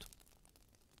called.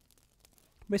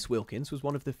 Miss Wilkins was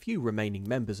one of the few remaining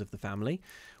members of the family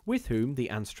with whom the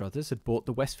Anstruthers had bought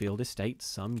the Westfield estate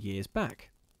some years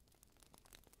back.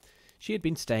 She had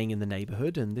been staying in the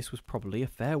neighbourhood, and this was probably a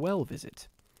farewell visit.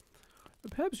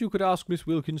 "Perhaps you could ask Miss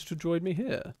Wilkins to join me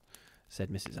here," said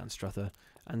Mrs. Anstruther,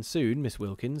 and soon Miss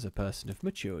Wilkins, a person of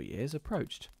mature years,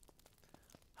 approached.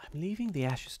 "I'm leaving the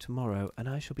Ashes tomorrow, and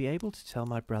I shall be able to tell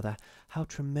my brother how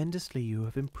tremendously you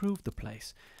have improved the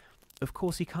place. Of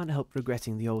course he can't help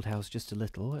regretting the old house just a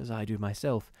little, as I do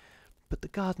myself, but the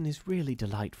garden is really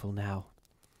delightful now."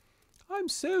 "I'm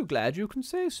so glad you can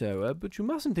say so, but you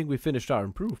mustn't think we've finished our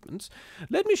improvements.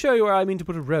 Let me show you where I mean to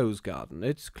put a rose garden.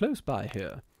 It's close by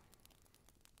here."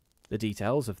 The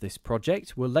details of this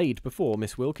project were laid before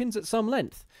Miss Wilkins at some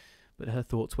length, but her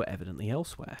thoughts were evidently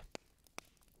elsewhere.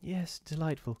 "Yes,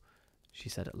 delightful," she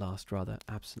said at last, rather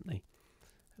absently.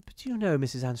 "But do you know,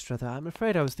 Mrs. Anstruther, I'm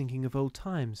afraid I was thinking of old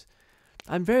times.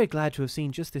 I'm very glad to have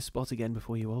seen just this spot again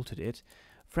before you altered it.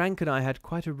 Frank and I had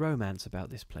quite a romance about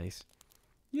this place."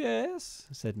 "Yes,"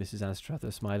 said Mrs.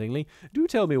 Anstruther smilingly. "Do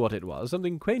tell me what it was.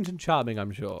 Something quaint and charming,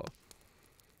 I'm sure."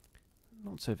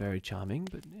 "Not so very charming,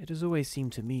 but it has always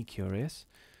seemed to me curious.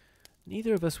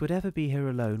 Neither of us would ever be here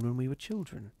alone when we were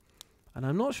children, and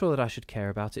I'm not sure that I should care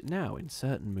about it now in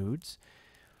certain moods.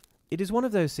 It is one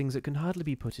of those things that can hardly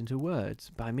be put into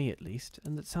words, by me at least,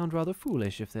 and that sound rather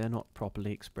foolish if they are not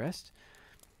properly expressed.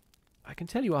 I can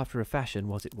tell you after a fashion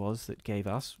what it was that gave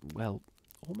us, well,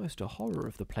 almost a horror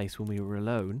of the place when we were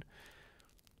alone.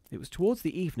 It was towards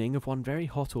the evening of one very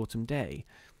hot autumn day,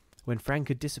 when Frank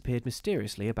had disappeared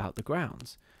mysteriously about the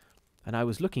grounds, and I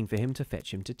was looking for him to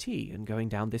fetch him to tea, and going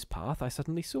down this path I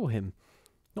suddenly saw him,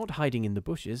 not hiding in the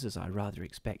bushes as I rather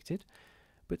expected,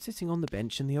 but sitting on the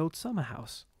bench in the old summer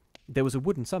house. There was a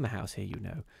wooden summer house here, you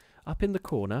know, up in the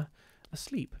corner,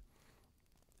 asleep,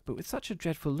 but with such a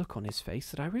dreadful look on his face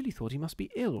that I really thought he must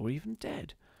be ill or even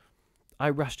dead. I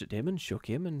rushed at him and shook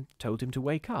him and told him to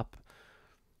wake up.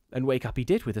 And wake up he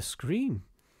did with a scream.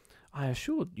 I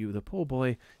assured you the poor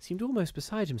boy seemed almost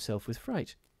beside himself with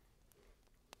fright.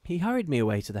 He hurried me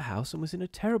away to the house and was in a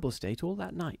terrible state all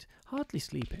that night, hardly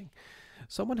sleeping.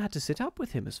 Someone had to sit up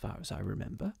with him as far as I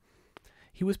remember.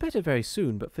 He was better very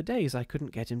soon, but for days I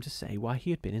couldn't get him to say why he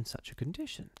had been in such a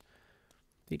condition.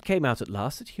 It came out at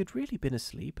last that he had really been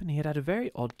asleep, and he had had a very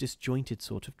odd, disjointed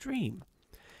sort of dream.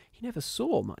 He never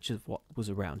saw much of what was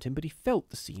around him, but he felt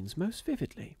the scenes most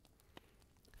vividly.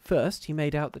 First, he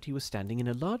made out that he was standing in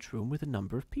a large room with a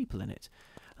number of people in it,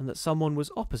 and that someone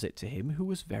was opposite to him who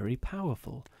was very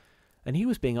powerful, and he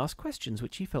was being asked questions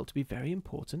which he felt to be very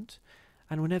important,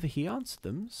 and whenever he answered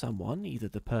them, someone, either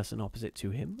the person opposite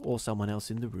to him or someone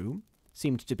else in the room,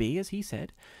 seemed to be, as he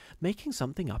said, making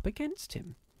something up against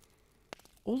him.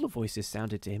 All the voices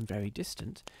sounded to him very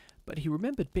distant, but he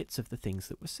remembered bits of the things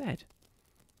that were said.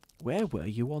 Where were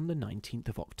you on the 19th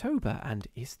of October, and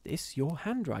is this your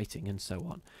handwriting, and so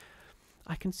on.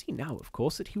 I can see now, of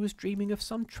course, that he was dreaming of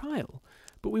some trial,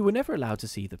 but we were never allowed to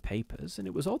see the papers, and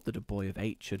it was odd that a boy of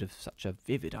 8 should have such a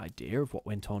vivid idea of what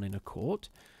went on in a court.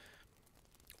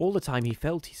 All the time he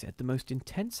felt, he said, the most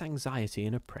intense anxiety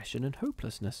and oppression and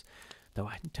hopelessness, though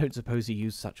I don't suppose he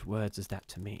used such words as that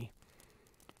to me.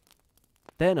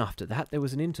 Then after that there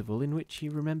was an interval in which he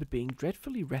remembered being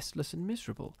dreadfully restless and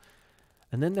miserable,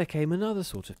 and then there came another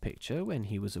sort of picture when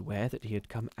he was aware that he had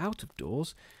come out of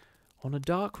doors on a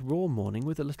dark raw morning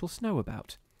with a little snow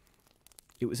about.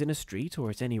 It was in a street, or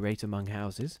at any rate among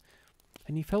houses,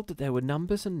 and he felt that there were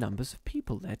numbers and numbers of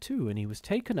people there too, and he was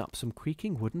taken up some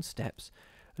creaking wooden steps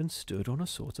and stood on a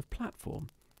sort of platform.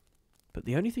 But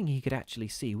the only thing he could actually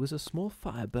see was a small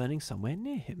fire burning somewhere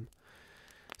near him.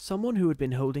 Someone who had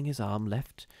been holding his arm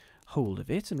left hold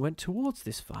of it and went towards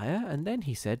this fire, and then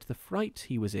he said the fright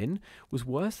he was in was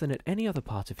worse than at any other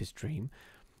part of his dream,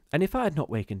 and if I had not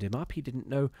wakened him up, he didn't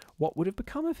know what would have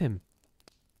become of him.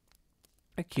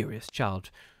 A curious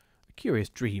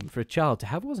dream for a child to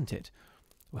have, wasn't it?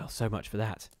 Well, so much for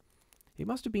that. It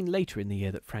must have been later in the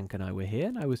year that Frank and I were here,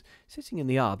 and I was sitting in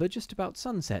the arbour just about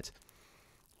sunset.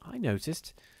 I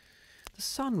noticed the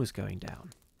sun was going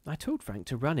down. I told Frank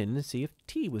to run in and see if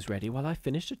tea was ready while I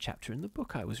finished a chapter in the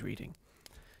book I was reading.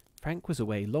 Frank was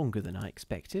away longer than I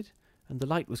expected, and the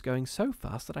light was going so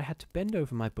fast that I had to bend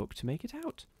over my book to make it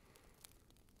out.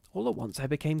 All at once I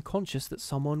became conscious that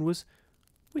someone was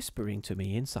whispering to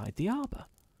me inside the arbour.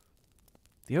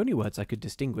 The only words I could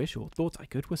distinguish, or thought I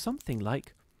could, were something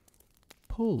like,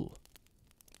 "Pull,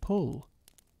 pull.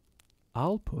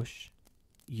 I'll push,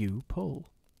 you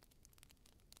pull."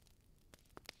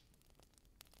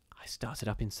 I started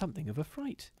up in something of a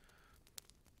fright.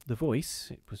 The voice,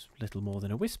 it was little more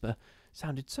than a whisper,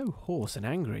 sounded so hoarse and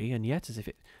angry, and yet as if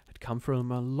it had come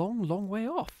from a long, long way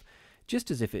off, just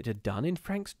as if it had done in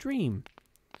Frank's dream.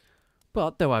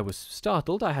 But though I was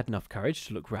startled, I had enough courage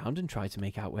to look round and try to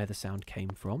make out where the sound came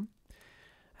from.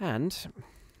 And,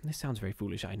 this sounds very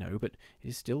foolish, I know, but it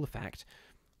is still the fact,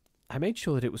 I made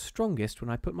sure that it was strongest when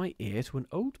I put my ear to an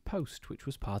old post which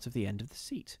was part of the end of the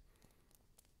seat.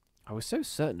 I was so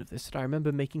certain of this that I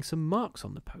remember making some marks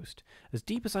on the post, as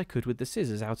deep as I could with the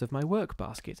scissors out of my work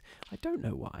basket. I don't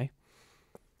know why.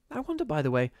 I wonder, by the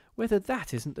way, whether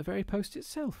that isn't the very post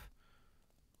itself.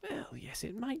 Well, yes,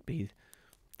 it might be.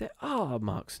 There are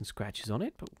marks and scratches on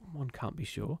it, but one can't be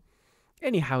sure.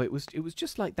 Anyhow, it was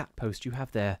just like that post you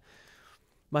have there.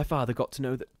 My father got to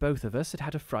know that both of us had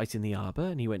had a fright in the arbour,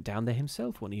 and he went down there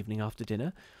himself one evening after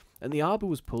dinner, and the arbour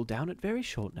was pulled down at very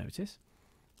short notice.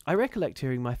 I recollect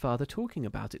hearing my father talking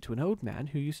about it to an old man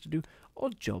who used to do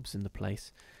odd jobs in the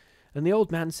place, and the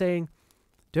old man saying,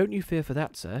 "Don't you fear for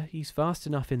that, sir. He's fast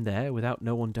enough in there, without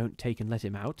no one don't take and let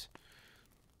him out."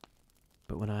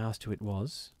 But when I asked who it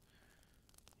was,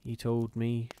 he told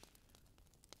me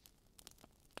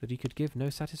that he could give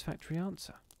no satisfactory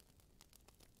answer.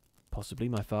 Possibly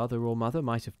my father or mother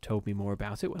might have told me more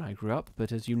about it when I grew up,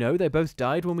 but as you know, they both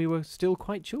died when we were still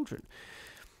quite children.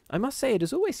 I must say it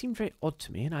has always seemed very odd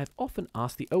to me, and I have often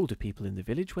asked the older people in the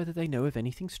village whether they know of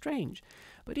anything strange,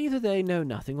 but either they know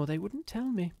nothing or they wouldn't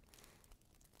tell me.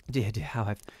 Dear, dear, how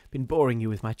I've been boring you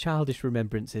with my childish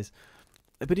remembrances.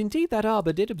 But indeed that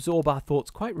arbour did absorb our thoughts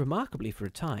quite remarkably for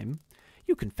a time.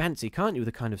 You can fancy, can't you,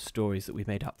 the kind of stories that we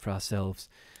made up for ourselves.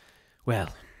 Well,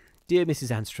 dear Mrs.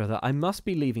 Anstruther, I must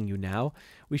be leaving you now.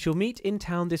 We shall meet in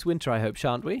town this winter, I hope,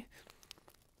 shan't we?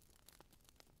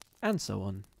 And so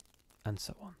on, and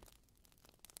so on.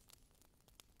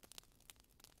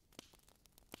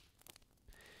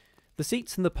 The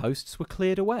seats and the posts were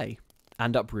cleared away,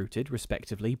 and uprooted,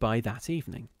 respectively, by that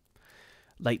evening.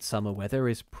 Late summer weather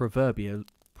is proverbially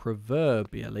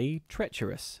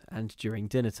treacherous, and during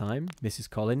dinner time Mrs.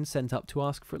 Collins sent up to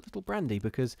ask for a little brandy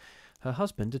because her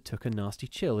husband had took a nasty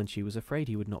chill and she was afraid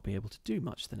he would not be able to do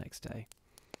much the next day.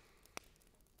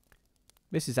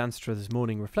 Mrs. Anstruther's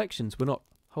morning reflections were not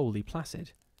wholly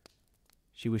placid.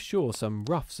 She was sure some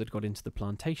roughs had got into the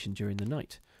plantation during the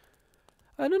night.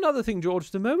 "And another thing, George,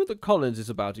 the moment that Collins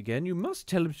is about again, you must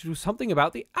tell him to do something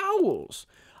about the owls.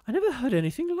 I never heard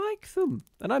anything like them,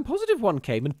 and I'm positive one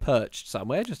came and perched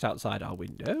somewhere just outside our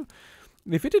window.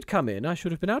 If it had come in, I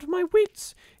should have been out of my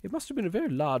wits. It must have been a very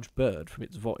large bird from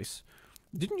its voice.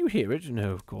 Didn't you hear it?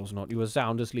 No, of course not. You were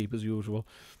sound asleep as usual.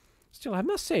 Still, I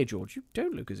must say, George, you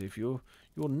don't look as if your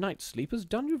night's sleep has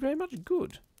done you very much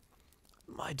good."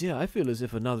 "My dear, I feel as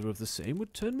if another of the same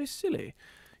would turn me silly.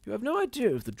 You have no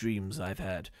idea of the dreams I've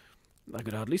had. I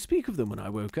could hardly speak of them when I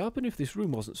woke up, and if this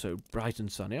room wasn't so bright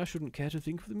and sunny, I shouldn't care to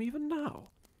think of them even now."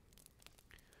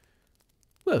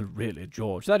 "Well, really,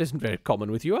 George, that isn't very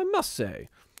common with you, I must say.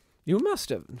 You must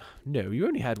have... No, you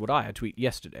only had what I had to eat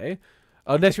yesterday.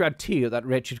 Unless you had tea at that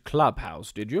wretched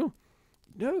clubhouse, did you?"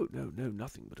 No,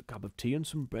 nothing but a cup of tea and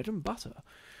some bread and butter.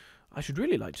 I should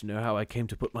really like to know how I came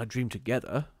to put my dream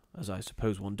together, as I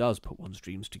suppose one does put one's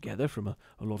dreams together from a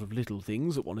lot of little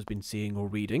things that one has been seeing or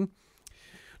reading.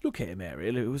 Look here, Mary,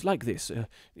 it was like this,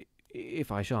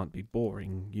 if I shan't be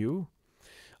boring you."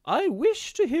 "I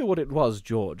wish to hear what it was,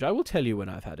 George. I will tell you when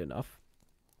I've had enough."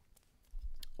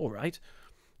 "All right.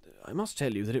 I must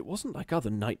tell you that it wasn't like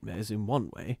other nightmares in one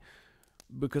way,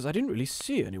 because I didn't really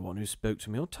see anyone who spoke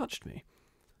to me or touched me,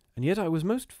 and yet I was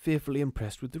most fearfully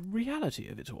impressed with the reality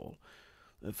of it all.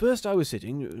 At first I was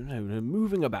sitting,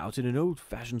 moving about in an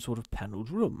old-fashioned sort of panelled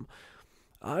room.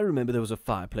 I remember there was a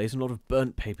fireplace and a lot of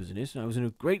burnt papers in it, and I was in a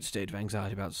great state of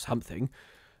anxiety about something.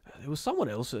 There was someone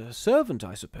else, a servant,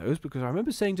 I suppose, because I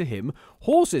remember saying to him,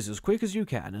 'Horses as quick as you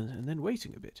can,' and then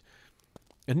waiting a bit.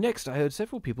 And next I heard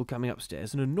several people coming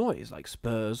upstairs and a noise like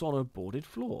spurs on a boarded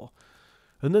floor.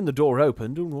 And then the door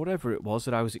opened, and whatever it was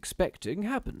that I was expecting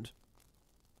happened."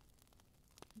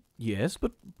 "Yes,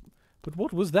 but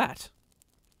what was that?"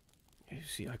 "You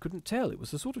see, I couldn't tell. It was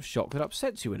the sort of shock that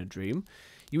upsets you in a dream.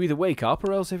 You either wake up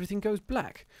or else everything goes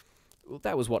black. Well,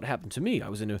 that was what happened to me. I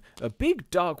was in a big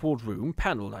dark-walled room,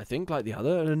 panelled, I think, like the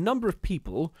other, and a number of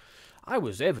people. I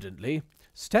was evidently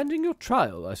standing your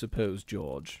trial, I suppose,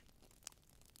 George."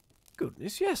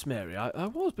 "Goodness, yes, Mary, I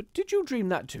was. But did you dream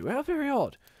that too? How very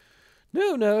odd."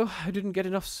 No, I didn't get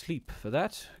enough sleep for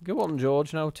that. Go on,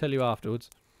 George, and I'll tell you afterwards."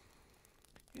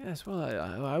 "Yes, well,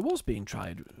 I was being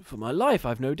tried for my life,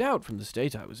 I've no doubt, from the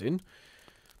state I was in.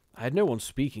 I had no one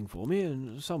speaking for me,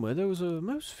 and somewhere there was a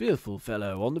most fearful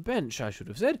fellow on the bench, I should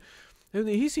have said,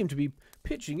 only he seemed to be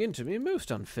pitching into me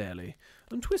most unfairly,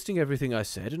 and twisting everything I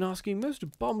said, and asking most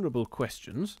abominable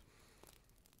questions."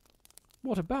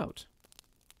 "What about?"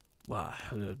 "Why,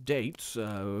 dates,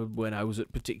 when I was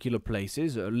at particular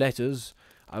places, letters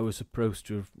I was supposed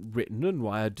to have written, and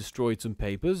why I had destroyed some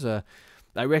papers. I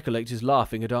recollect his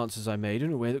laughing at answers I made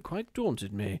in a way that quite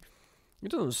daunted me. It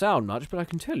doesn't sound much, but I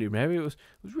can tell you, Mary, it was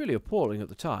really appalling at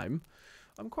the time.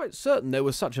 I'm quite certain there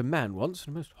was such a man once,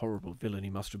 and a most horrible villain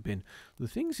he must have been. The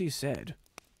things he said—"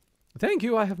 "Thank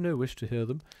you, I have no wish to hear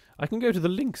them. I can go to the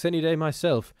links any day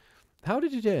myself. How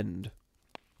did it end?"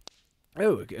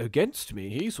 "Oh, against me,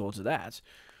 he saw to that.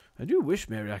 I do wish,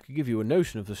 Mary, I could give you a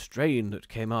notion of the strain that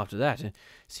came after that. It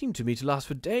seemed to me to last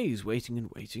for days, waiting,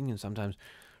 and sometimes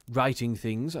writing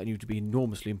things I knew to be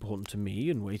enormously important to me,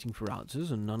 and waiting for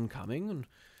answers, and none coming, and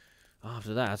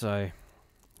after that I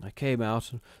came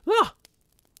out and... Ah!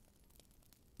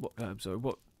 What, I'm sorry,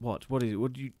 what is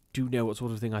it? Do you know what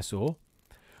sort of thing I saw?"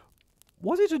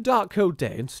 "Was it a dark, cold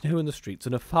day, and snow in the streets,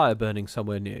 and a fire burning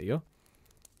somewhere near you?"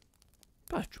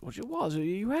 "But, George, it was.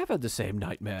 You have had the same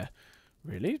nightmare."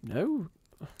 "Really? No?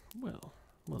 Well,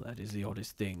 that is the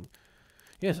oddest thing.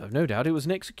 Yes, I've no doubt it was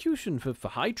an execution for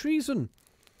high treason.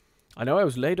 I know I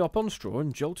was laid up on straw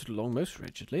and jolted along most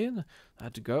wretchedly, and I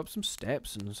had to go up some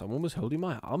steps, and someone was holding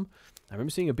my arm. I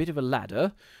remember seeing a bit of a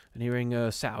ladder, and hearing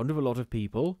a sound of a lot of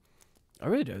people. I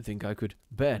really don't think I could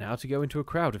bear now to go into a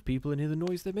crowd of people and hear the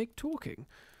noise they make talking.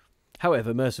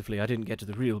 However, mercifully, I didn't get to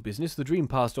the real business. The dream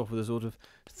passed off with a sort of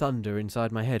thunder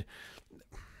inside my head.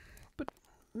 But,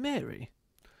 Mary,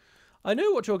 I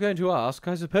know what you're going to ask.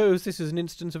 I suppose this is an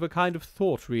instance of a kind of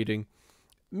thought reading.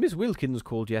 Miss Wilkins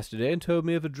called yesterday and told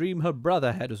me of a dream her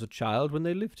brother had as a child when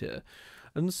they lived here,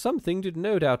 and something did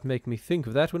no doubt make me think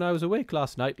of that when I was awake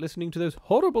last night listening to those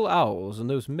horrible owls and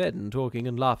those men talking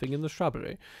and laughing in the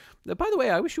shrubbery. By the way,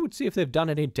 I wish you would see if they've done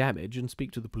any damage and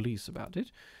speak to the police about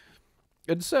it.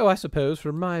 And so, I suppose,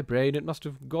 from my brain it must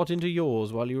have got into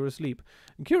yours while you were asleep.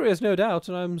 Curious, no doubt,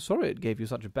 and I'm sorry it gave you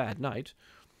such a bad night.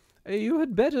 You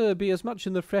had better be as much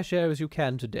in the fresh air as you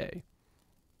can today.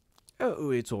 Oh,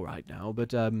 it's all right now,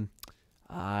 but,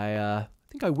 I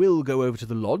think I will go over to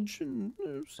the lodge and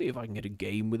see if I can get a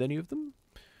game with any of them.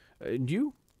 And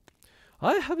you?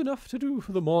 I have enough to do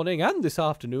for the morning and this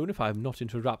afternoon if I am not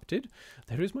interrupted.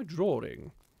 There is my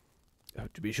drawing. Oh,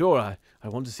 to be sure, I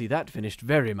want to see that finished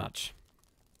very much.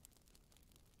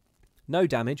 No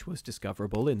damage was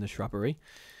discoverable in the shrubbery.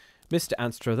 Mr.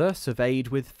 Anstruther surveyed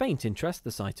with faint interest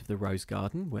the site of the rose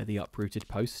garden, where the uprooted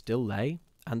post still lay,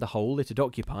 and the hole it had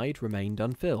occupied remained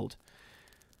unfilled.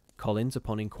 Collins,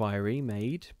 upon inquiry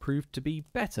made, proved to be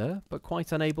better, but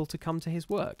quite unable to come to his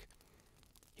work.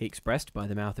 He expressed by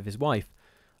the mouth of his wife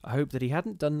a hope that he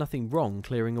hadn't done nothing wrong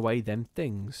clearing away them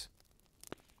things.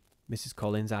 Mrs.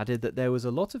 Collins added that there was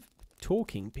a lot of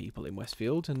talking people in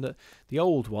Westfield, and that the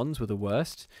old ones were the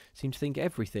worst, seemed to think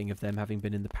everything of them having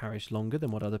been in the parish longer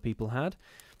than what other people had.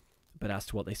 But as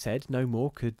to what they said, no more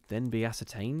could then be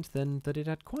ascertained than that it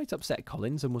had quite upset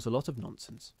Collins and was a lot of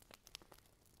nonsense.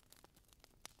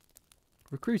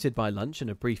 Recruited by lunch and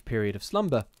a brief period of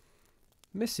slumber,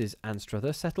 Mrs.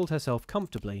 Anstruther settled herself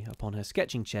comfortably upon her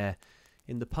sketching chair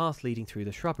in the path leading through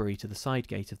the shrubbery to the side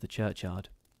gate of the churchyard.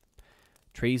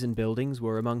 Trees and buildings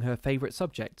were among her favourite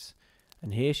subjects,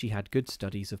 and here she had good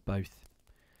studies of both.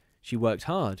 She worked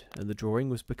hard, and the drawing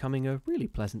was becoming a really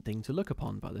pleasant thing to look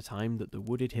upon by the time that the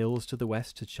wooded hills to the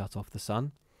west had shut off the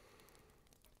sun.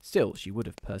 Still, she would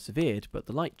have persevered, but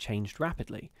the light changed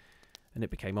rapidly, and it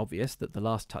became obvious that the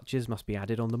last touches must be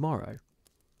added on the morrow.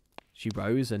 She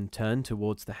rose and turned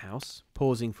towards the house,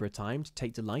 pausing for a time to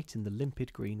take delight in the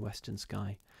limpid green western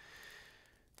sky.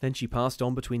 Then she passed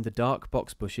on between the dark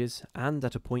box bushes, and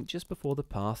at a point just before the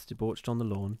path debouched on the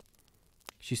lawn,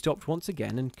 she stopped once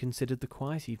again and considered the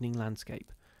quiet evening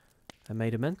landscape, and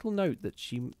made a mental note that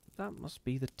that must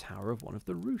be the tower of one of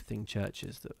the roofing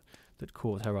churches that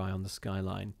caught her eye on the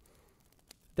skyline.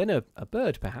 Then a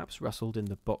bird perhaps rustled in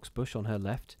the box bush on her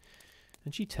left,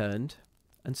 and she turned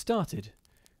and started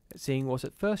at seeing what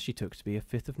at first she took to be a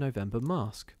 5th of November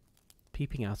mask,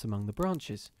 peeping out among the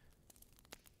branches.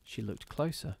 She looked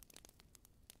closer.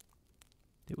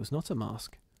 It was not a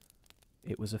mask.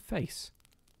 It was a face.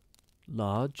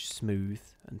 Large, smooth,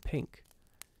 and pink.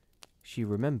 She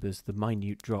remembers the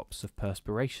minute drops of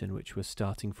perspiration which were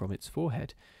starting from its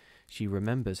forehead. She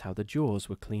remembers how the jaws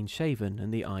were clean-shaven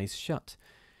and the eyes shut.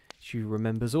 She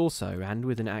remembers also, and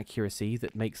with an accuracy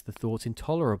that makes the thought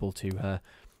intolerable to her,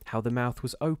 how the mouth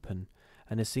was open,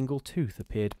 and a single tooth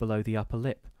appeared below the upper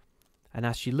lip, and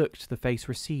as she looked the face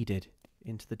receded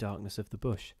into the darkness of the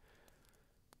bush.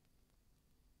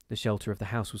 The shelter of the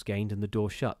house was gained and the door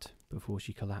shut before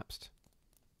she collapsed.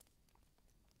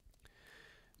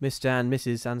 Mr. and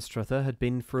Mrs. Anstruther had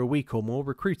been for a week or more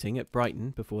recruiting at Brighton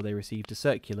before they received a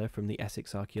circular from the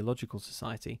Essex Archaeological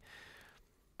Society,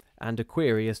 and a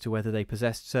query as to whether they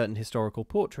possessed certain historical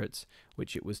portraits,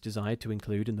 which it was desired to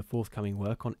include in the forthcoming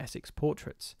work on Essex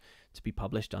portraits, to be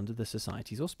published under the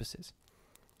Society's auspices.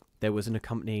 There was an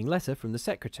accompanying letter from the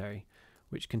secretary,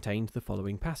 which contained the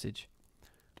following passage.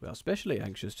 "We are specially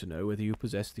anxious to know whether you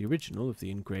possess the original of the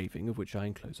engraving of which I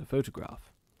enclose a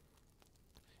photograph.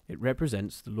 It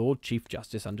represents the Lord Chief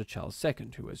Justice under Charles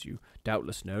II, who, as you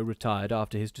doubtless know, retired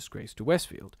after his disgrace to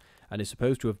Westfield, and is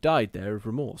supposed to have died there of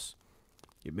remorse.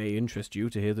 It may interest you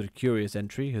to hear that a curious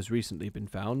entry has recently been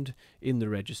found in the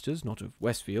registers, not of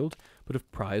Westfield, but of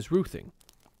Prior's Ruthing,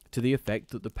 to the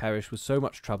effect that the parish was so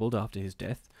much troubled after his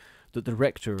death, that the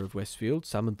rector of Westfield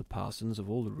summoned the parsons of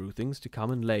all the Ruthings to come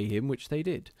and lay him, which they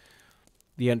did.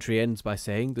 The entry ends by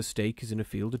saying the stake is in a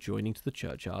field adjoining to the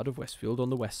churchyard of Westfield on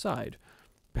the west side.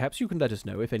 Perhaps you can let us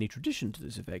know if any tradition to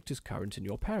this effect is current in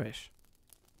your parish."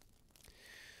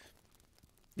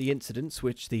 The incidents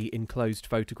which the enclosed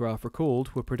photograph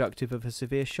recalled were productive of a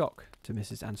severe shock to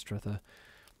Mrs. Anstruther.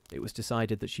 It was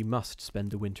decided that she must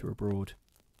spend the winter abroad.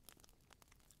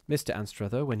 Mr.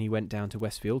 Anstruther, when he went down to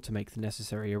Westfield to make the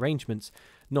necessary arrangements,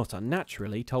 not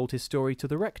unnaturally told his story to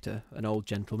the rector, an old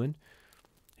gentleman,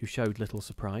 who showed little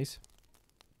surprise.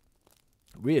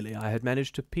 "Really, I had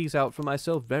managed to piece out for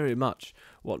myself very much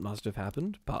what must have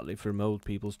happened, partly from old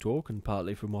people's talk and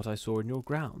partly from what I saw in your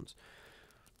grounds.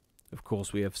 Of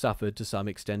course we have suffered to some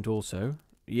extent also,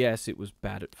 Yes, it was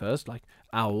bad at first, like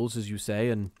owls, as you say,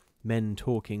 and men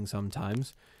talking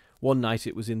sometimes. One night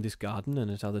it was in this garden,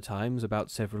 and at other times about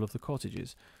several of the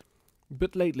cottages.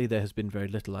 But lately there has been very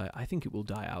little. I think it will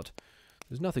die out.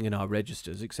 There's nothing in our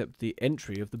registers except the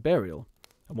entry of the burial,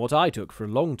 and what I took for a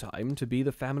long time to be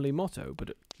the family motto, but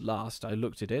at last I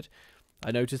looked at it.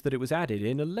 I noticed that it was added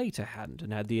in a later hand,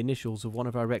 and had the initials of one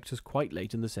of our rectors quite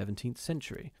late in the 17th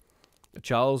century.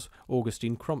 Charles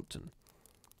Augustine Crompton.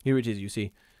 Here it is, you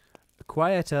see.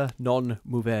 Quieta non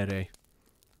movere.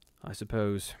 I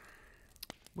suppose,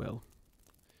 well,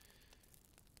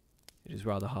 it is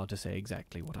rather hard to say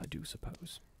exactly what I do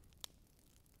suppose.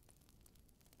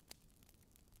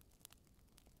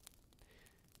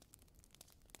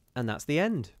 And that's the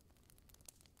end.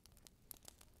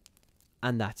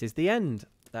 And that is the end.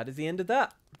 That is the end of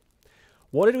that.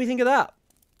 What did we think of that?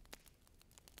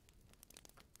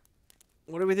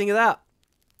 What do we think of that?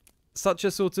 Such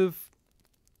a sort of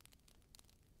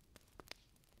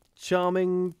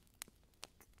charming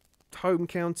home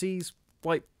counties,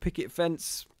 white picket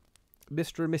fence,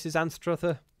 Mr. and Mrs.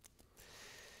 Anstruther.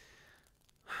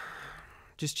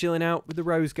 Just chilling out with the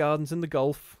rose gardens and the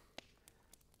golf.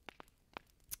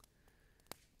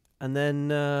 And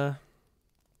then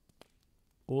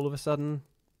all of a sudden,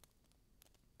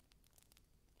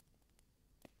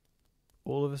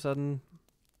 a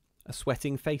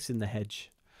sweating face in the hedge.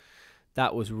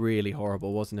 That was really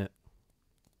horrible, wasn't it?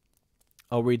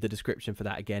 I'll read the description for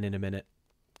that again in a minute.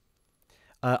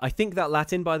 I think that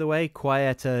Latin, by the way,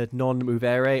 quieta non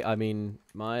movere, I mean,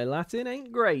 my Latin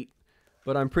ain't great,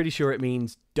 but I'm pretty sure it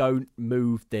means don't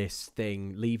move this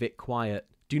thing. Leave it quiet.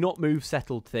 Do not move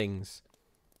settled things.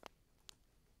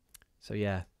 So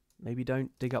yeah, maybe don't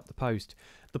dig up the post.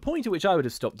 The point at which I would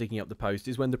have stopped digging up the post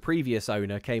is when the previous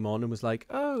owner came on and was like,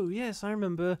 oh, yes, I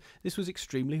remember this was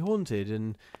extremely haunted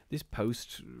and this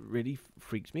post really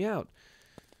freaked me out.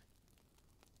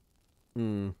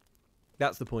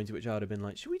 That's the point at which I would have been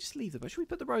like, should we just leave the post? Should we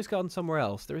put the rose garden somewhere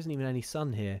else? There isn't even any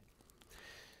sun here.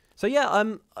 So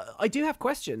yeah, I do have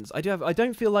questions. I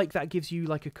don't feel like that gives you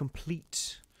like a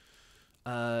complete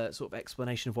sort of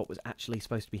explanation of what was actually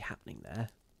supposed to be happening there.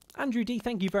 Andrew D,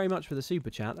 thank you very much for the super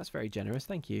chat. That's very generous.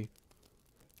 Thank you.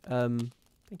 Thank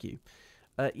you.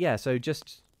 Yeah, so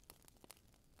just...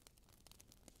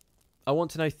 I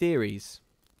want to know theories.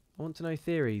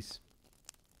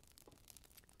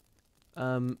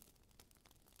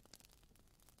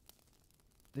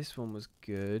 This one was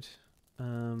good.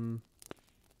 Oh,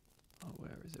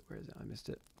 where is it? I missed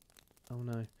it. Oh,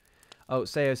 no. Oh,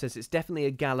 Sayo says it's definitely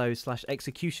a gallows /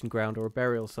 execution ground or a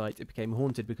burial site. It became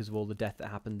haunted because of all the death that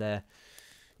happened there.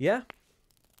 Yeah,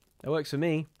 that works for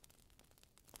me.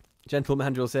 Gentle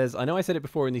Mandrill says, I know I said it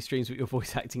before in these streams, but your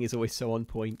voice acting is always so on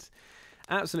point.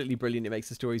 Absolutely brilliant. It makes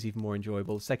the stories even more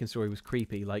enjoyable. The second story was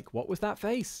creepy. Like, what was that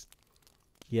face?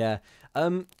 Yeah.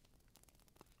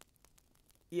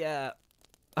 Yeah.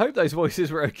 I hope those voices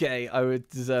were okay. I would,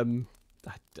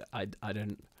 I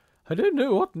don't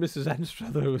know what Mrs.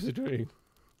 Anstruther was doing.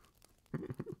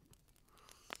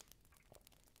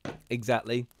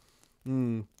 Exactly.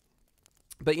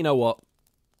 But you know what?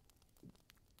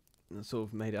 I sort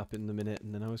of made it up in the minute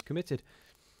and then I was committed.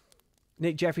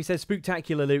 Nick Jeffrey says,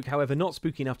 spooktacular, Luke. However, not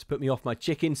spooky enough to put me off my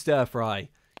chicken stir fry.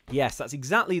 Yes, that's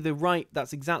exactly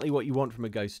that's exactly what you want from a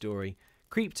ghost story.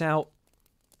 Creeped out,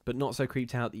 but not so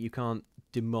creeped out that you can't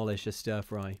demolish a stir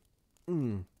fry.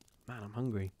 Man, I'm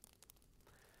hungry.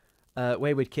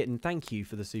 Wayward Kitten, thank you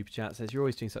for the super chat. Says, you're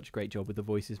always doing such a great job with the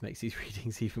voices. Makes these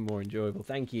readings even more enjoyable.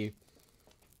 Thank you.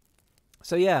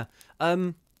 So, yeah.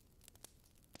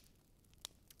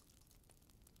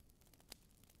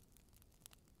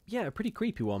 Yeah, a pretty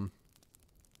creepy one.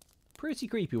 But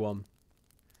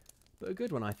a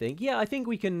good one, I think. Yeah, I think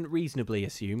we can reasonably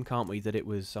assume, can't we, that it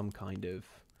was some kind of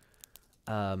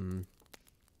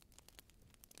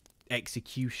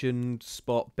execution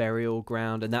spot, burial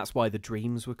ground, and that's why the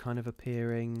dreams were kind of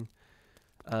appearing.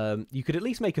 You could at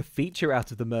least make a feature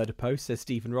out of the murder post, says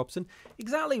Stephen Robson.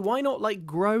 Exactly, why not, like,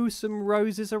 grow some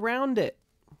roses around it?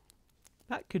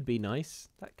 That could be nice.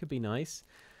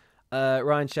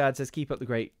 Ryan Shad says, keep up the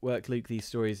great work, Luke. These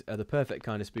stories are the perfect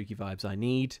kind of spooky vibes I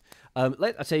need. I'll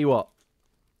tell you what.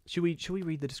 Should we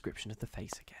read the description of the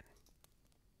face again?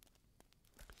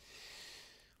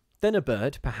 Then a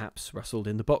bird, perhaps, rustled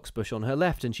in the box bush on her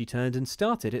left, and she turned and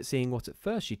started at seeing what at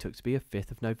first she took to be a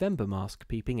 5th of November mask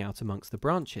peeping out amongst the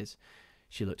branches.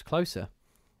 She looked closer.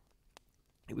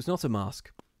 It was not a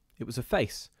mask. It was a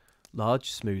face,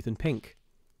 large, smooth, and pink.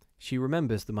 She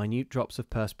remembers the minute drops of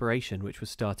perspiration which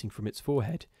was starting from its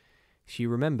forehead. She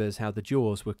remembers how the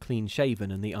jaws were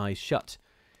clean-shaven and the eyes shut.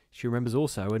 She remembers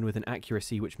also, and with an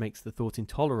accuracy which makes the thought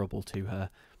intolerable to her,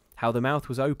 how the mouth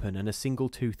was open and a single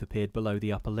tooth appeared below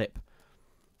the upper lip.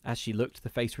 As she looked, the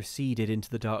face receded into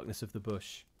the darkness of the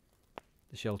bush.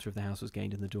 The shelter of the house was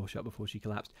gained and the door shut before she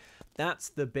collapsed. That's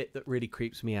the bit that really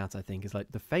creeps me out, I think, is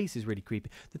like the face is really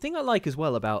creepy. The thing I like as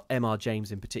well about M.R.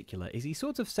 James in particular is he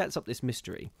sort of sets up this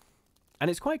mystery. And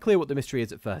it's quite clear what the mystery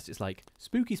is at first. It's like,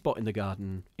 spooky spot in the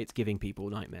garden, it's giving people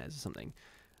nightmares or something.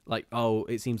 Like, oh,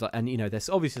 it seems like... And, you know, there's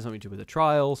obviously something to do with a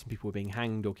trial. Some people were being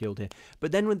hanged or killed here.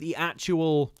 But then when the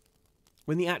actual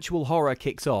horror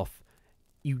kicks off,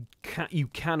 you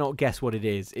cannot guess what it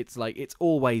is. It's like, it's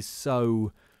always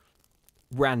so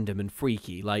random and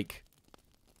freaky. Like,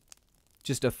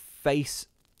 just a face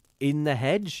in the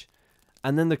hedge.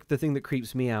 And then the thing that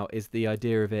creeps me out is the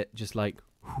idea of it just like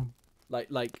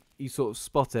you sort of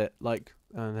spot it, like,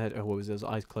 and head, oh, what was this?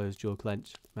 Eyes closed, jaw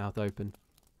clenched, mouth open.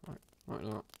 Right,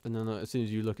 and then as soon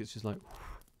as you look, it's just like...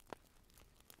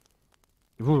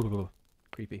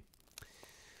 creepy.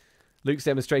 Luke's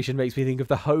demonstration makes me think of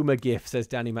the Homer gif, says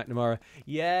Danny McNamara.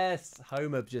 Yes,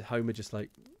 Homer just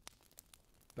like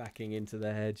backing into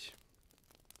the hedge.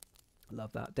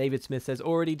 Love that. David Smith says,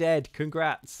 already dead.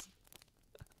 Congrats.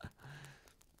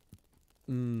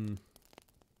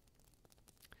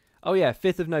 Oh yeah,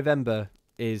 5th of November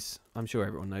is, I'm sure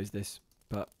everyone knows this,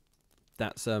 but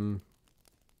that's Guy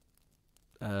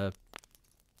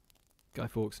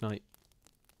Fawkes night.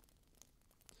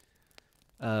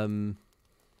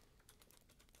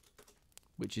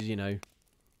 Which is, you know,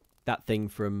 that thing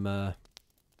from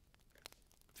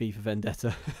V for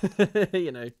Vendetta.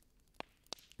 You know.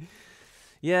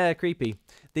 Yeah, creepy.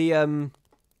 The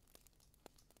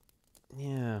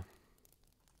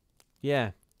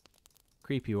yeah.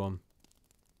 Creepy one.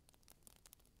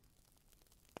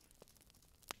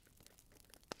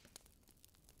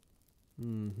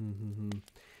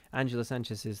 Angela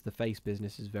Sanchez says the face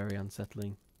business is very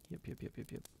unsettling. Yep.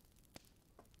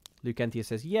 Luke Enthia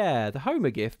says, yeah, the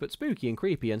Homer gif, but spooky and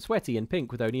creepy and sweaty and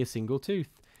pink with only a single tooth.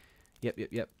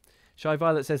 Yep. Shy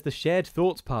Violet says the shared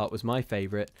thoughts part was my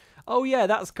favourite. Oh yeah,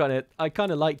 that's I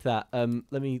kind of liked that.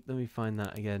 Let me find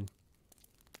that again.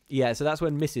 Yeah, so that's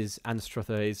when Mrs.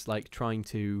 Anstruther is like trying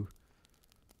to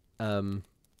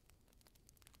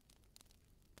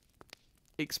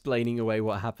explaining away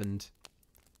what happened.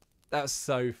 That's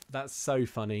so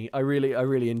funny. I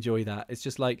really enjoy that. It's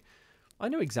just like, I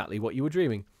know exactly what you were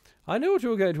dreaming. I know what you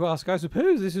were going to ask. I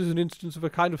suppose this is an instance of a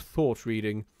kind of thought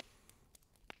reading.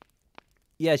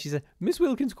 Yeah, she said, Miss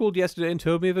Wilkins called yesterday and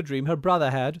told me of a dream her brother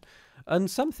had, and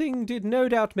something did no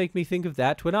doubt make me think of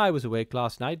that when I was awake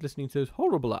last night, listening to those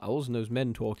horrible owls and those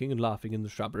men talking and laughing in the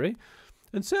shrubbery.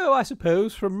 And so, I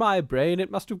suppose, from my brain, it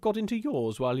must have got into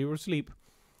yours while you were asleep.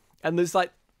 And there's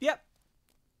like, yep,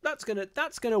 that's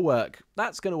gonna work.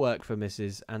 That's gonna work for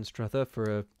Mrs. Anstruther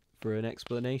for an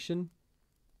explanation.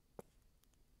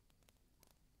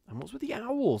 And what's with the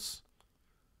owls?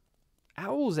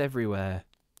 Owls everywhere.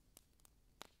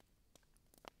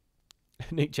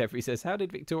 Nick Jeffrey says, how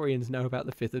did Victorians know about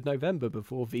the 5th of November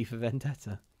before V for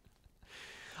Vendetta?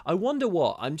 I wonder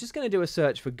what. I'm just going to do a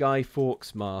search for Guy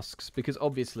Fawkes masks, because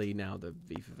obviously now the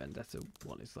V for Vendetta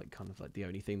one is like kind of like the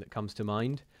only thing that comes to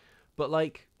mind. But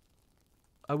like,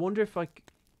 I wonder if I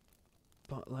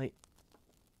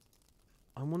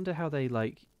wonder how they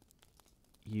like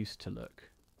used to look.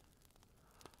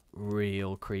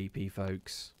 Real creepy,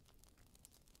 folks.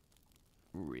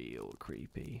 Real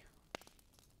creepy.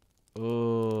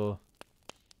 Oh.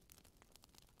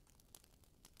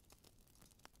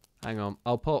 Hang on.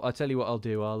 I'll tell you what I'll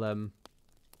do. I'm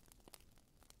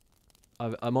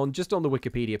just on the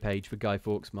Wikipedia page for Guy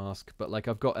Fawkes mask, but like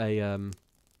I've got a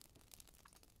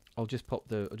I'll just pop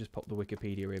the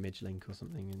Wikipedia image link or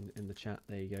something in the chat.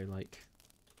 There you go, like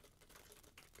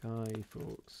Guy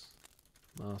Fawkes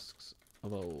masks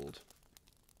of old.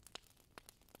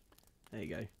 There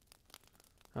you go.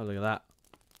 Oh, look at that.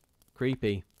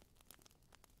 Creepy.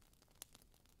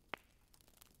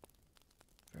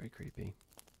 Very creepy.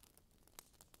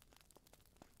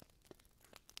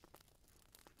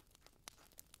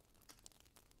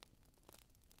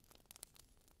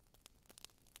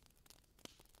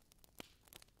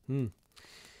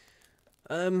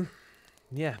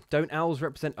 Yeah. Don't owls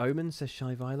represent omens, says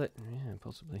Shy Violet. Yeah,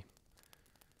 possibly.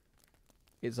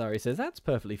 Itzari says, that's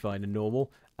perfectly fine and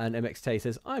normal. And MX Tay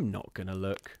says, I'm not gonna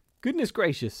look. Goodness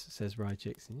gracious, says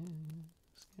Rychix. Yeah,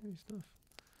 scary stuff.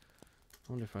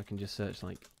 I wonder if I can just search,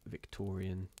 like,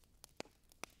 Victorian.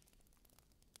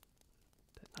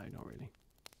 No, not really.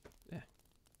 Yeah.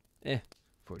 I've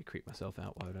already creeped myself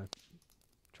out. Why would I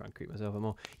try and creep myself out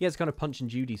more? Yeah, it's kind of Punch and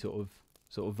Judy sort of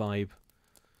vibe.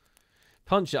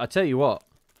 Punch, I tell you what.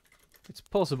 It's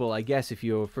possible, I guess, if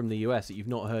you're from the US, that you've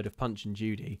not heard of Punch and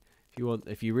Judy.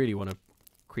 If you really want to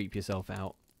creep yourself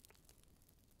out,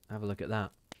 have a look at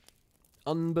that.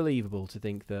 Unbelievable to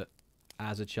think that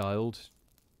as a child,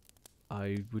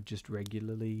 I would just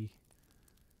regularly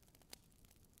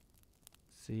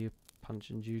see a Punch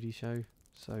and Judy show.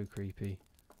 So creepy.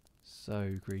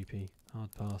 So creepy.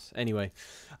 Hard pass. Anyway,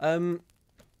 I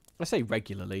say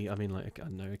regularly. I mean, like, I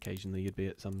don't know, occasionally you'd be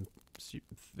at some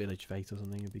village fete or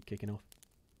something, you'd be kicking off.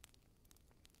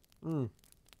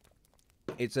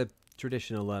 It's a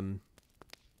traditional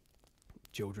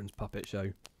children's puppet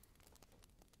show.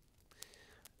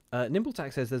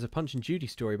 Nimbletack says there's a Punch and Judy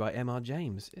story by M.R.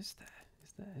 James. Is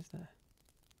there?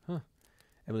 Huh.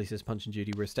 Emily says Punch and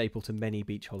Judy were a staple to many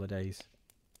beach holidays.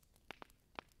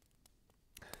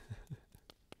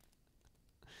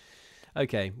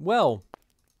 Okay, well,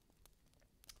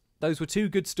 those were 2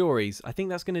 good stories. I think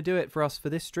that's going to do it for us for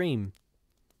this stream.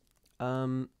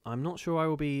 I'm not sure I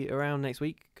will be around next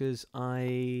week because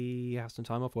I have some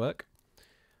time off work.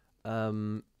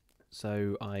 So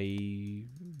I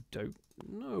don't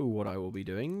know what I will be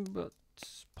doing, but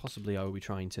possibly I will be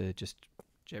trying to just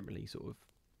generally sort of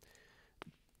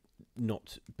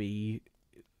not be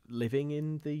living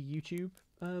in the YouTube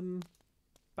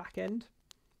back end.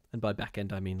 And by back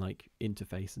end I mean like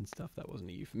interface and stuff. That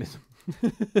wasn't a euphemism.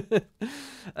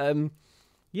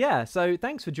 Yeah, so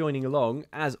thanks for joining along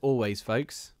as always,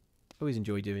 folks. Always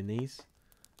enjoy doing these.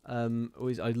 I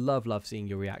love seeing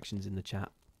your reactions in the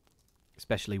chat,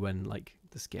 especially when like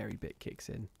the scary bit kicks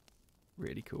in.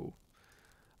 Really cool.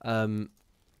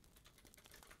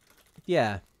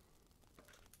 Yeah.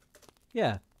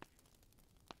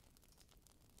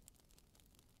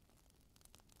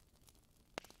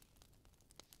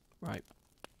 Right.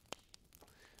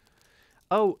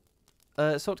 Oh,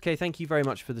 Sotke, thank you very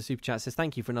much for the super chat. Says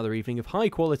thank you for another evening of high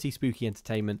quality spooky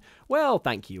entertainment. Well,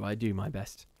 thank you. I do my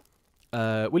best.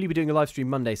 Will you be doing a live stream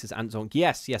Monday? Says Antzonk.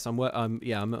 Yes, I'm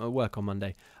at work on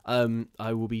Monday.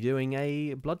 I will be doing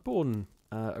a Bloodborne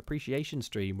appreciation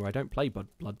stream where I don't play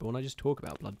Bloodborne. I just talk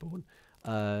about Bloodborne.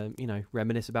 You know,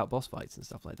 reminisce about boss fights and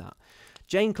stuff like that.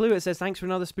 Jane Cluett says, thanks for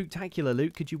another spooktacular,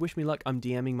 Luke. Could you wish me luck? I'm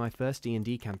DMing my first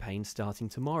D&D campaign starting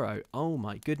tomorrow. Oh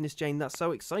my goodness, Jane, that's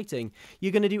so exciting.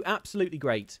 You're going to do absolutely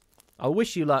great. I'll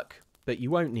wish you luck, but you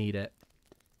won't need it.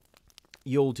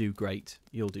 You'll do great.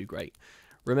 You'll do great.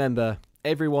 Remember,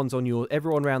 everyone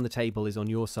around the table is on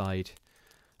your side.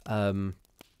 And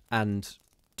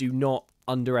do not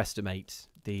underestimate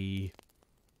the,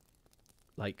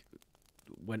 like,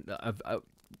 when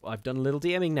I've done a little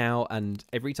DMing now, and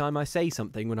every time I say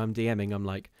something when I'm DMing, I'm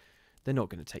like, they're not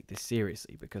going to take this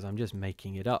seriously because I'm just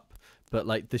making it up. But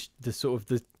like there's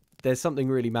something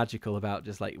really magical about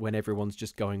just like when everyone's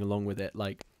just going along with it,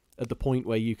 like at the point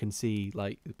where you can see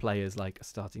like the players like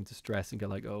starting to stress and go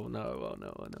like, oh no,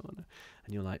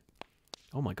 and you're like,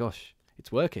 oh my gosh,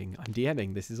 it's working. I'm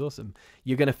DMing. This is awesome.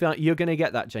 You're gonna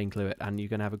get that, Jane Cluett, and you're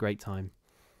gonna have a great time.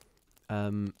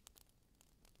 I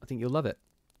think you'll love it.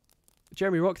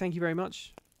 Jeremy Rock, thank you very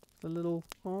much. The little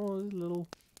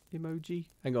emoji.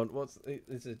 Hang on,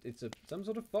 it's some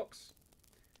sort of fox.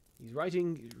 He's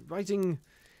writing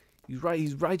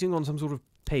on some sort of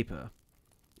paper,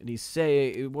 and he's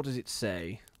saying, what does it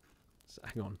say? So,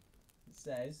 hang on. It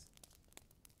says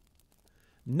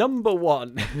number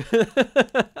 1.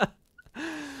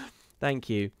 Thank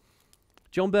you.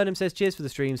 John Burnham says, cheers for the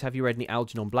streams. Have you read any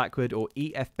Algernon Blackwood or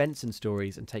E.F. Benson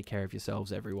stories? And take care of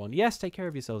yourselves, everyone. Yes, take care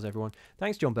of yourselves, everyone.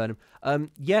 Thanks, John Burnham.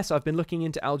 Yes, I've been looking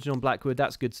into Algernon Blackwood.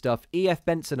 That's good stuff. E.F.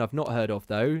 Benson I've not heard of,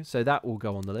 though. So that will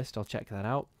go on the list. I'll check that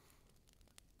out.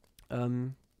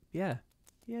 Yeah.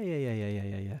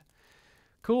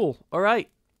 Cool. All right.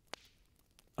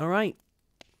 I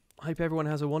hope everyone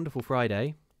has a wonderful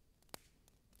Friday.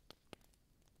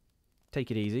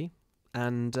 Take it easy.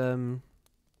 And,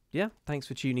 yeah, thanks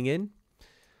for tuning in.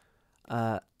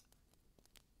 I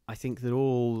think that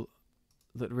all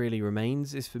that really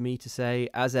remains is for me to say,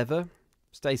 as ever,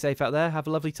 stay safe out there. Have a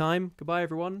lovely time. Goodbye,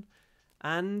 everyone.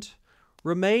 And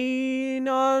remain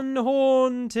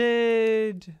unhaunted.